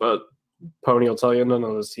bit, but Pony will tell you none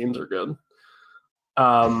of those teams are good.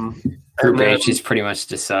 Group H is pretty much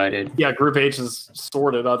decided. Yeah, Group H is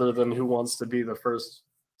sorted other than who wants to be the first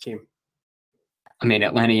team. I mean,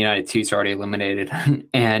 Atlanta United 2 is already eliminated.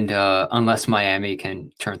 And unless Miami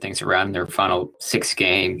can turn things around in their final 6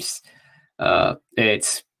 games,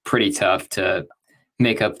 it's pretty tough to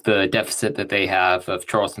make up the deficit that they have of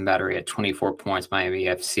Charleston Battery at 24 points, the Miami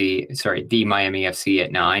FC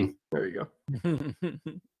at 9. There you go.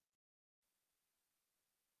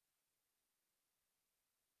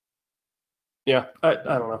 Yeah, I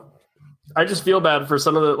don't know. I just feel bad for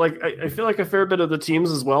some of the, I feel like a fair bit of the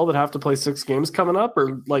teams as well that have to play 6 games coming up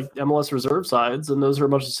are MLS reserve sides, and those are a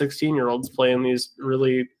bunch of 16-year-olds playing these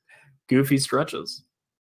really goofy stretches.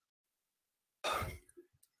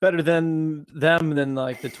 Better than them than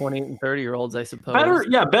the 20 and 30-year-olds, I suppose.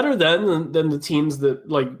 Better than the teams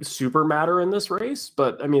that super matter in this race,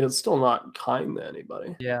 but I mean it's still not kind to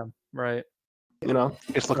anybody. Yeah, right.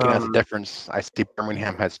 Just looking at the difference, I see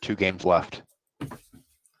Birmingham has 2 games left.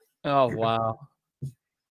 Oh wow.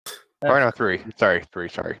 Or no, 3. Sorry, 3.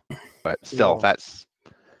 Sorry, but still, that's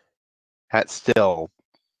still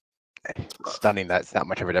stunning. That's that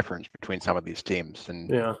much of a difference between some of these teams.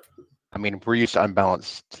 And I mean, we're used to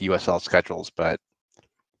unbalanced USL schedules, but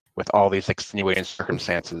with all these extenuating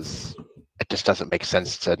circumstances, it just doesn't make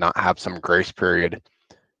sense to not have some grace period.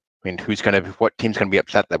 I mean, what team's gonna be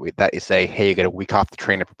upset that you say, hey, you get a week off the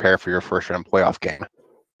train to prepare for your first round playoff game?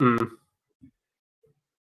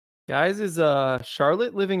 Guys, is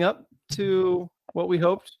Charlotte living up to what we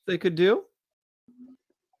hoped they could do?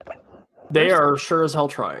 They are sure as hell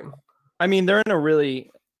trying. I mean, they're in a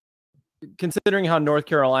really, considering how North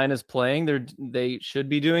Carolina is playing, they should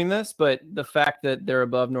be doing this, but the fact that they're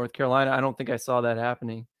above North Carolina, I don't think I saw that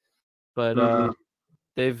happening. But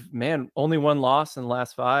they've, only one loss in the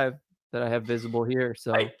last 5 that I have visible here.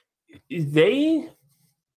 So they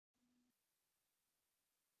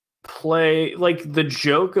play the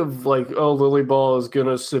joke of Lily Ball is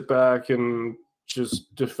gonna sit back and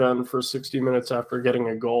just defend for 60 minutes after getting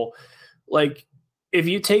a goal. If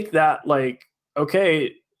you take that,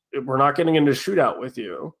 okay, we're not getting into shootout with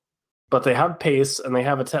you, but they have pace and they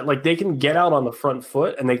have they can get out on the front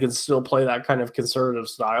foot and they can still play that kind of conservative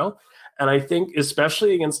style. And I think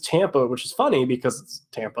especially against Tampa, which is funny because it's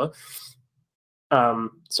Tampa.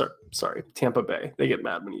 Sorry, Tampa Bay. They get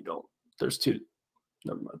mad when you don't. There's 2.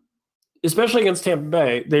 Never mind. Especially against Tampa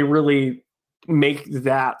Bay, they really make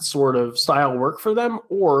that sort of style work for them,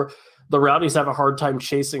 or the Rowdies have a hard time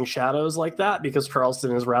chasing shadows like that because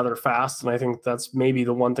Charleston is rather fast, and I think that's maybe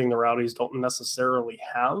the one thing the Rowdies don't necessarily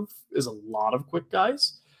have is a lot of quick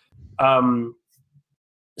guys.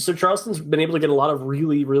 So Charleston's been able to get a lot of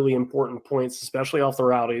really, really important points, especially off the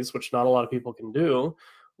Rowdies, which not a lot of people can do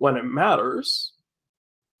when it matters.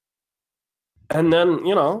 And then,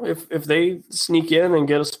 if they sneak in and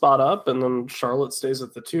get a spot up and then Charlotte stays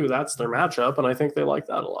at the 2, that's their matchup. And I think they like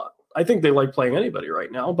that a lot. I think they like playing anybody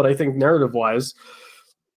right now, but I think narrative-wise,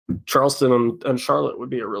 Charleston and Charlotte would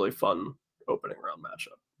be a really fun opening round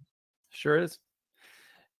matchup. Sure is.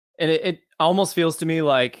 And it almost feels to me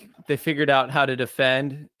like they figured out how to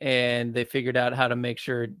defend and they figured out how to make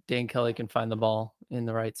sure Dane Kelly can find the ball in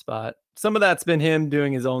the right spot. Some of that's been him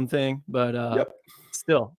doing his own thing, but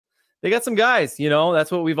still. They got some guys, that's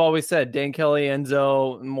what we've always said. Dane Kelly,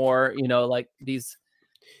 Enzo, more, these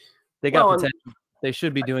They got Well, and- potential. They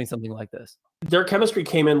should be doing something like this. Their chemistry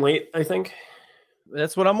came in late, I think.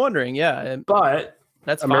 That's what I'm wondering. Yeah, But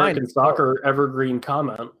that's American fine. soccer evergreen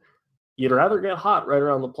comment. You'd rather get hot right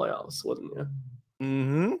around the playoffs, wouldn't you?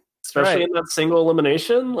 Mm-hmm. Especially Right. in that single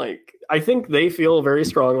elimination. Like, I think they feel very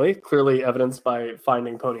strongly, clearly evidenced by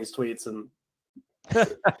finding Pony's tweets and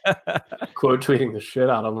quote tweeting the shit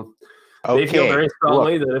out of them. They feel very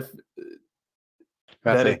strongly that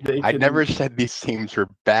if they I'd can, never said these teams were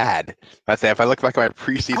bad. I say if I look back at my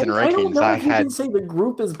preseason I don't rankings, know I if you had can say the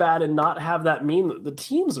group is bad and not have that mean that the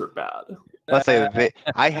teams are bad.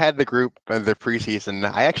 I had the group of the preseason.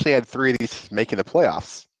 I actually had 3 of these making the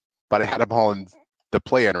playoffs, but I had them all in the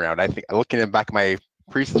play-in round. I think looking back at my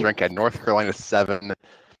preseason rank, I had North Carolina 7,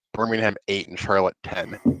 Birmingham 8, and Charlotte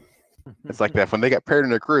 10. It's like that. When they get paired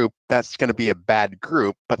in a group, that's going to be a bad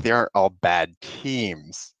group, but they aren't all bad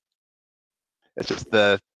teams. It's just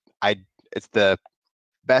it's the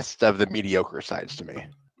best of the mediocre sides to me.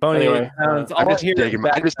 Pony, Anyway, I'm I'm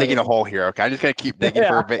just digging a hole here. Okay, I'm just gonna keep digging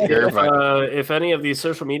for a bit here. If any of these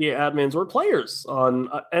social media admins or players on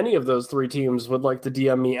any of those 3 teams would like to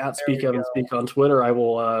DM me at SpeakEvanSpeak on Twitter, I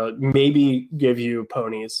will maybe give you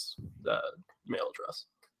Pony's mail address,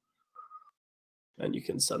 and you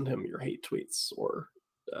can send him your hate tweets or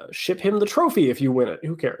ship him the trophy if you win it.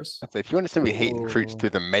 Who cares? If you want to send me hate and treats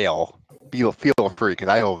through the mail, feel free because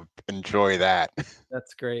I will enjoy that.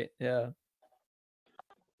 That's great. Yeah.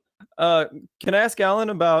 Can I ask Alan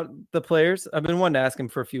about the players? I've been wanting to ask him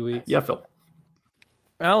for a few weeks. Yeah, Phil.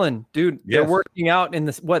 Alan, dude, they're Yes. working out in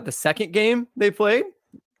the second game they played?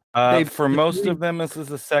 For most of them, this is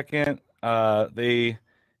the second. They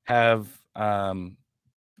have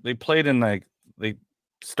they played in they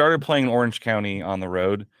started playing Orange County on the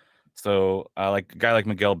road. So like a guy like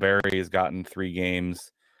Miguel Berry has gotten 3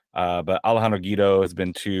 games. But Alejandro Guido has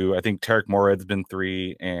been 2. I think Tarek Morad's been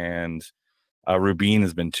 3, and Rubin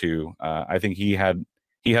has been 2. I think he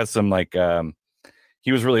has some like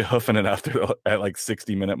he was really hoofing it after at like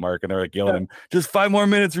 60-minute mark, and they're like yelling at him, just 5 more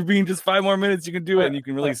minutes, Rubin, just 5 more minutes, you can do it. And you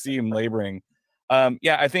can really see him laboring.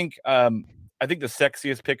 I think the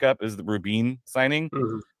sexiest pickup is the Rubin signing.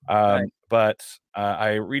 Mm-hmm. But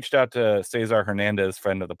I reached out to Cesar Hernandez,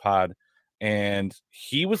 friend of the pod, and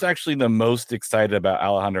he was actually the most excited about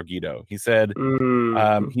Alejandro Guido. He said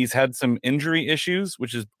he's had some injury issues,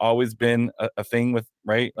 which has always been a thing with,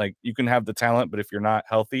 right? Like you can have the talent, but if you're not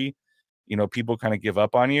healthy, people kind of give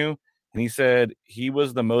up on you. And he said he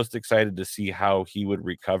was the most excited to see how he would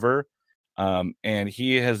recover. And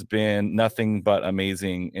he has been nothing but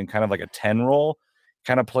amazing in kind of like a 10 role,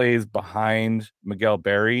 kind of plays behind Miguel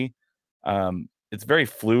Berry. It's very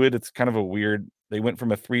fluid. It's kind of a weird, they went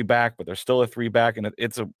from a 3-back, but they're still a 3-back, and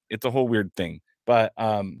it's a whole weird thing. But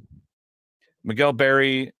Miguel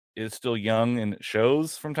Berry is still young and it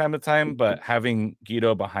shows from time to time, but having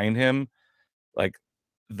Guido behind him, like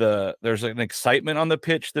there's an excitement on the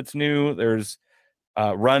pitch that's new. There's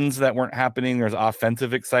runs that weren't happening. There's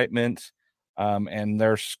offensive excitement, and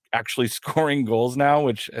they're actually scoring goals now,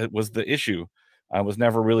 which was the issue. Was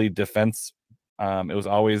never really defense. It was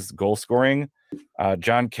always goal scoring.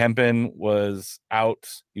 John Kempen was out.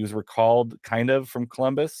 He was recalled kind of from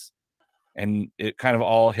Columbus, and it kind of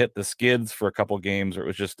all hit the skids for a couple games where it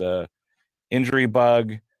was just a injury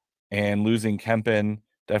bug, and losing Kempen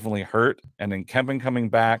definitely hurt. And then Kempen coming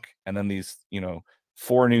back, and then these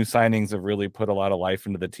 4 new signings have really put a lot of life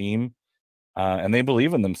into the team, and they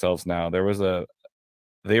believe in themselves now.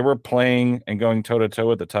 They were playing and going toe to toe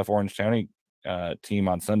with the tough Orange County team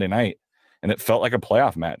on Sunday night, and it felt like a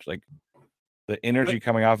playoff match. Like the energy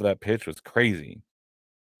coming off of that pitch was crazy.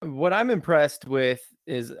 What I'm impressed with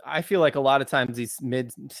is I feel like a lot of times these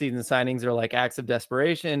mid-season signings are like acts of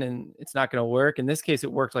desperation and it's not going to work. In this case,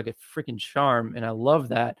 it worked like a freaking charm, and I love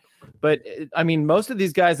that. But I mean, most of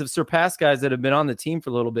these guys have surpassed guys that have been on the team for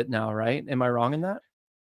a little bit now, right? Am I wrong in that?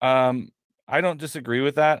 I don't disagree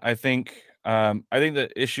with that. I think the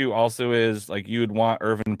issue also is like you would want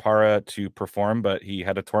Irvin Parra to perform, but he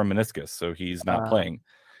had a torn meniscus, so he's not playing.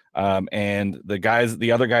 And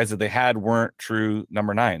the other guys that they had weren't true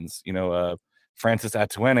number 9s. Francis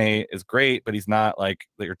Atuene is great, but he's not like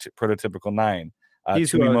your prototypical 9.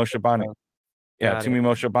 Tumimo Shabani. Yeah,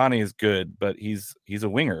 Tumimo Shabani is good, but he's a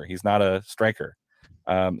winger. He's not a striker.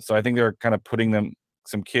 So I think they're kind of putting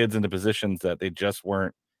some kids into positions that they just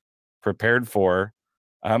weren't prepared for.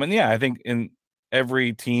 And yeah, I think in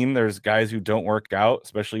every team, there's guys who don't work out,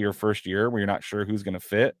 especially your first year where you're not sure who's going to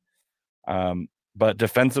fit. But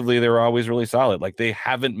defensively, they were always really solid. Like they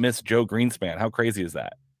haven't missed Joe Greenspan. How crazy is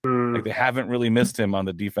that? Like they haven't really missed him on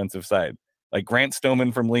the defensive side. Like Grant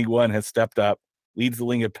Stoneman from League One has stepped up, leads the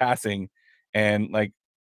league of passing, and like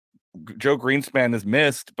Joe Greenspan is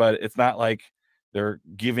missed, but it's not like they're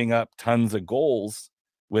giving up tons of goals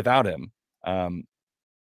without him.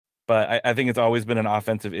 But I think it's always been an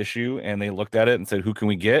offensive issue, and they looked at it and said, who can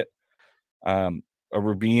we get? A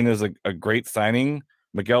Rubin is a great signing.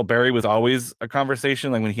 Miguel Berry was always a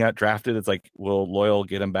conversation. Like when he got drafted, it's like, will Loyal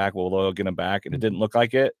get him back? Will Loyal get him back? And it didn't look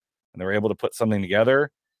like it. And they were able to put something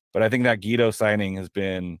together. But I think that Guido signing has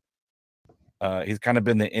been, he's kind of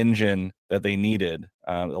been the engine that they needed.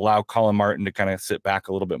 Allow Colin Martin to kind of sit back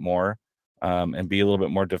a little bit more and be a little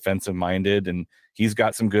bit more defensive minded. And he's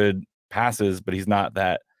got some good passes, but he's not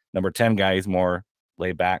that number 10 guy. He's more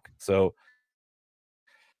laid back. So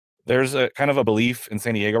there's a kind of a belief in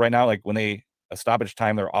San Diego right now. Like when a stoppage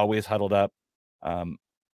time, they're always huddled up.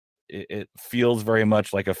 It feels very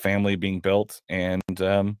much like a family being built, and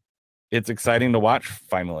it's exciting to watch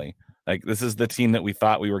finally. Like this is the team that we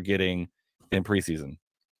thought we were getting in preseason.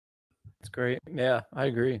 It's great. Yeah, I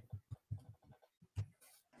agree.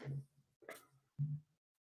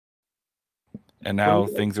 And now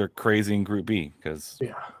things are crazy in Group B because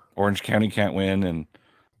Orange County can't win, and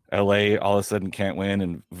LA all of a sudden can't win,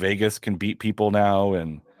 and Vegas can beat people now,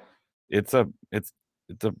 and it's a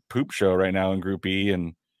poop show right now in Group B,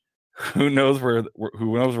 and who knows where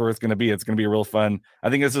it's going to be. It's going to be real fun. I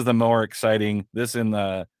think this is the more exciting. This in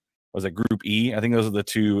the Group E. I think those are the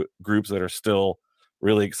two groups that are still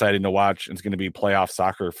really exciting to watch. It's going to be playoff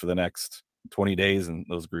soccer for the next 20 days in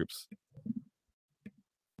those groups.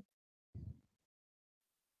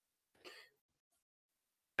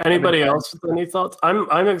 Anybody else with any thoughts?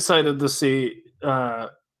 I'm excited to see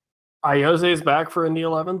Ayoze's back for Indy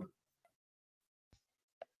 11,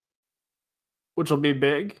 which will be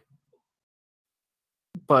big.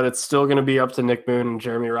 But it's still going to be up to Nick Moon and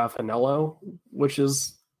Jeremy Raffanello, which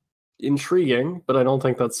is intriguing, but I don't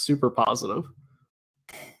think that's super positive.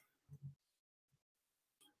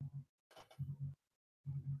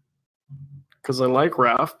 Because I like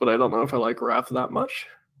Raf, but I don't know if I like Raf that much.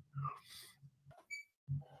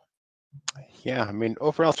 Yeah, I mean,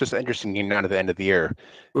 overall, it's just interesting getting down to the end of the year.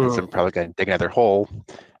 And so I'm probably going to dig another hole.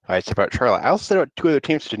 I said about Charlotte. I also said two other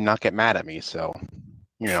teams did not get mad at me, so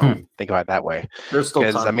think about it that way. There's still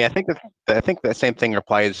time. I mean, I think the same thing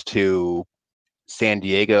applies to San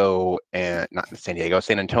Diego and San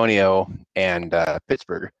Antonio and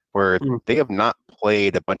Pittsburgh, where they have not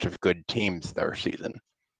played a bunch of good teams their season.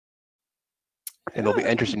 And it'll be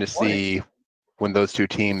interesting to see when those two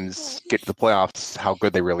teams get to the playoffs how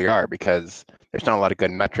good they really are, because there's not a lot of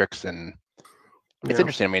good metrics, and it's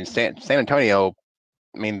interesting. I mean, San Antonio,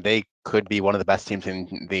 I mean, they could be one of the best teams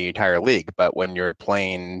in the entire league, but when you're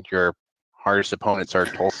playing, your hardest opponents are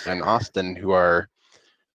Tulsa and Austin, who are,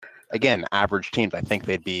 again, average teams. I think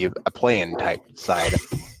they'd be a play-in type side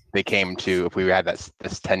if we had this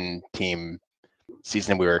 10-team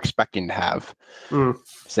season we were expecting to have.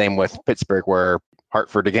 Same with Pittsburgh, where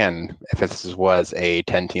Hartford, again, if this was a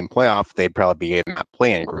 10-team playoff, they'd probably be in that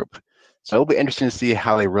play-in group. So it'll be interesting to see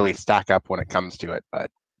how they really stack up when it comes to it,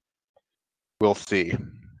 but we'll see.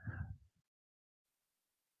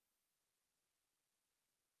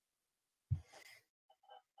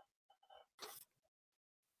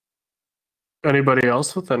 Anybody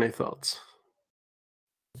else with any thoughts?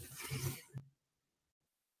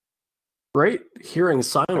 Great hearing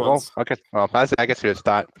silence. Okay. Well, I guess you just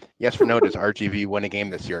thought, yes or no, does RGV win a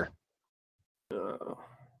game this year?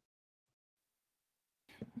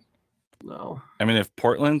 No. I mean, if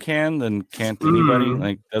Portland can, then can't anybody?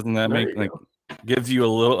 Like, doesn't that make gives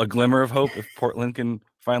you a glimmer of hope if Portland can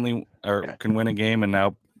finally can win a game, and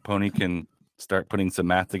now Pony can start putting some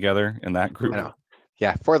math together in that group? I know.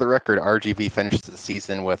 Yeah, for the record, RGV finished the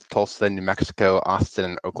season with Tulsa, New Mexico, Austin,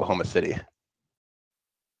 and Oklahoma City.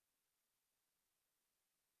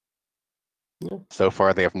 Yeah. So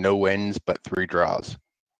far, they have no wins, but 3 draws.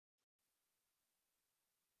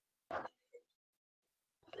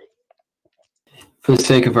 For the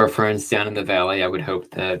sake of our friends down in the valley, I would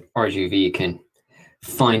hope that RGV can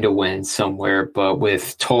find a win somewhere. But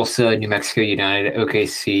with Tulsa, New Mexico United,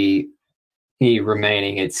 OKC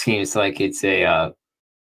remaining, it seems like it's a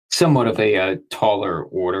somewhat of a taller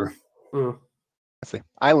order.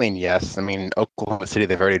 I lean yes. I mean, Oklahoma City,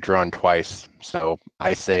 they've already drawn twice. So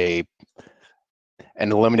I say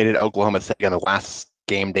an eliminated Oklahoma City on the last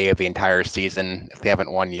game day of the entire season. If they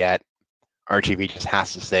haven't won yet, RGV just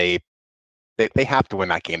has to say they have to win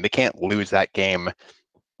that game. They can't lose that game,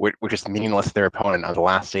 which is meaningless to their opponent on the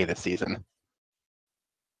last day of the season.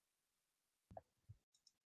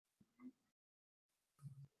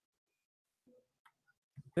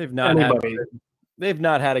 They've not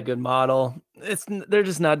had a good model. They're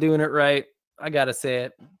just not doing it right. I gotta say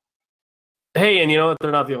it. Hey, and you know what?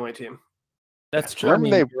 They're not the only team. That's true.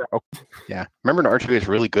 Remember Remember R2 was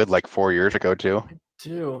really good like 4 years ago too.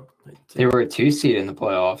 They were a 2 seed in the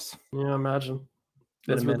playoffs. Yeah, imagine.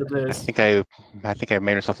 That's That's what the I days. think I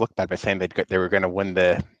made myself look bad by saying they were going to win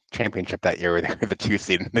the championship that year. They were the 2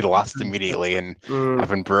 seed. They lost immediately and have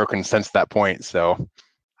been broken since that point. So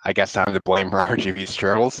I guess I'm to blame for RGV's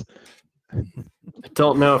struggles. I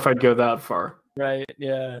don't know if I'd go that far. Right.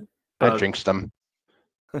 Yeah. I jinxed them.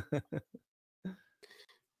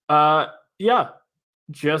 Yeah.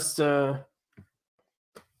 Just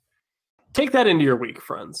take that into your week,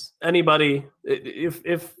 friends. Anybody,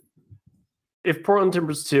 if Portland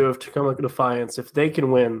Timbers 2, if Tacoma Defiance, if they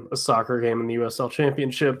can win a soccer game in the USL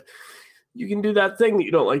Championship, you can do that thing that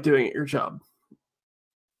you don't like doing at your job.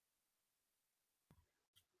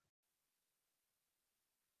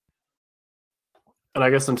 And I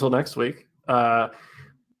guess until next week,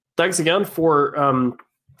 thanks again for,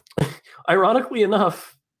 ironically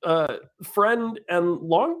enough, friend and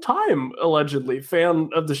longtime allegedly fan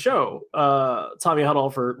of the show, Tommy Huddle,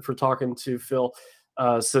 for talking to Phil,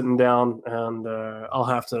 sitting down, and I'll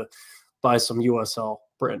have to buy some USL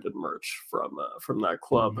branded merch from that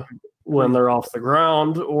club when they're off the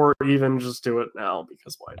ground, or even just do it now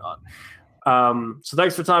because why not? So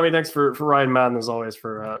thanks for Tommy, thanks for Ryan Madden as always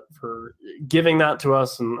for giving that to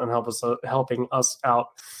us and helping us out,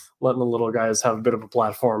 letting the little guys have a bit of a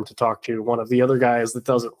platform to talk to one of the other guys that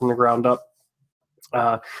does it from the ground up.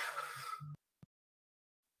 You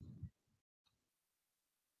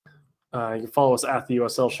can follow us at the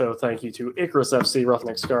USL Show. Thank you to Icarus FC,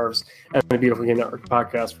 Roughneck Scarves, and the Beautiful Game Network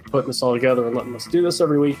podcast for putting this all together and letting us do this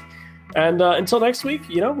every week. And until next week,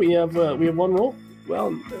 we have one rule. Well,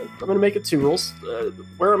 I'm going to make it 2 rules.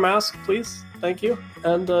 Wear a mask, please. Thank you.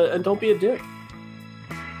 And don't be a dick.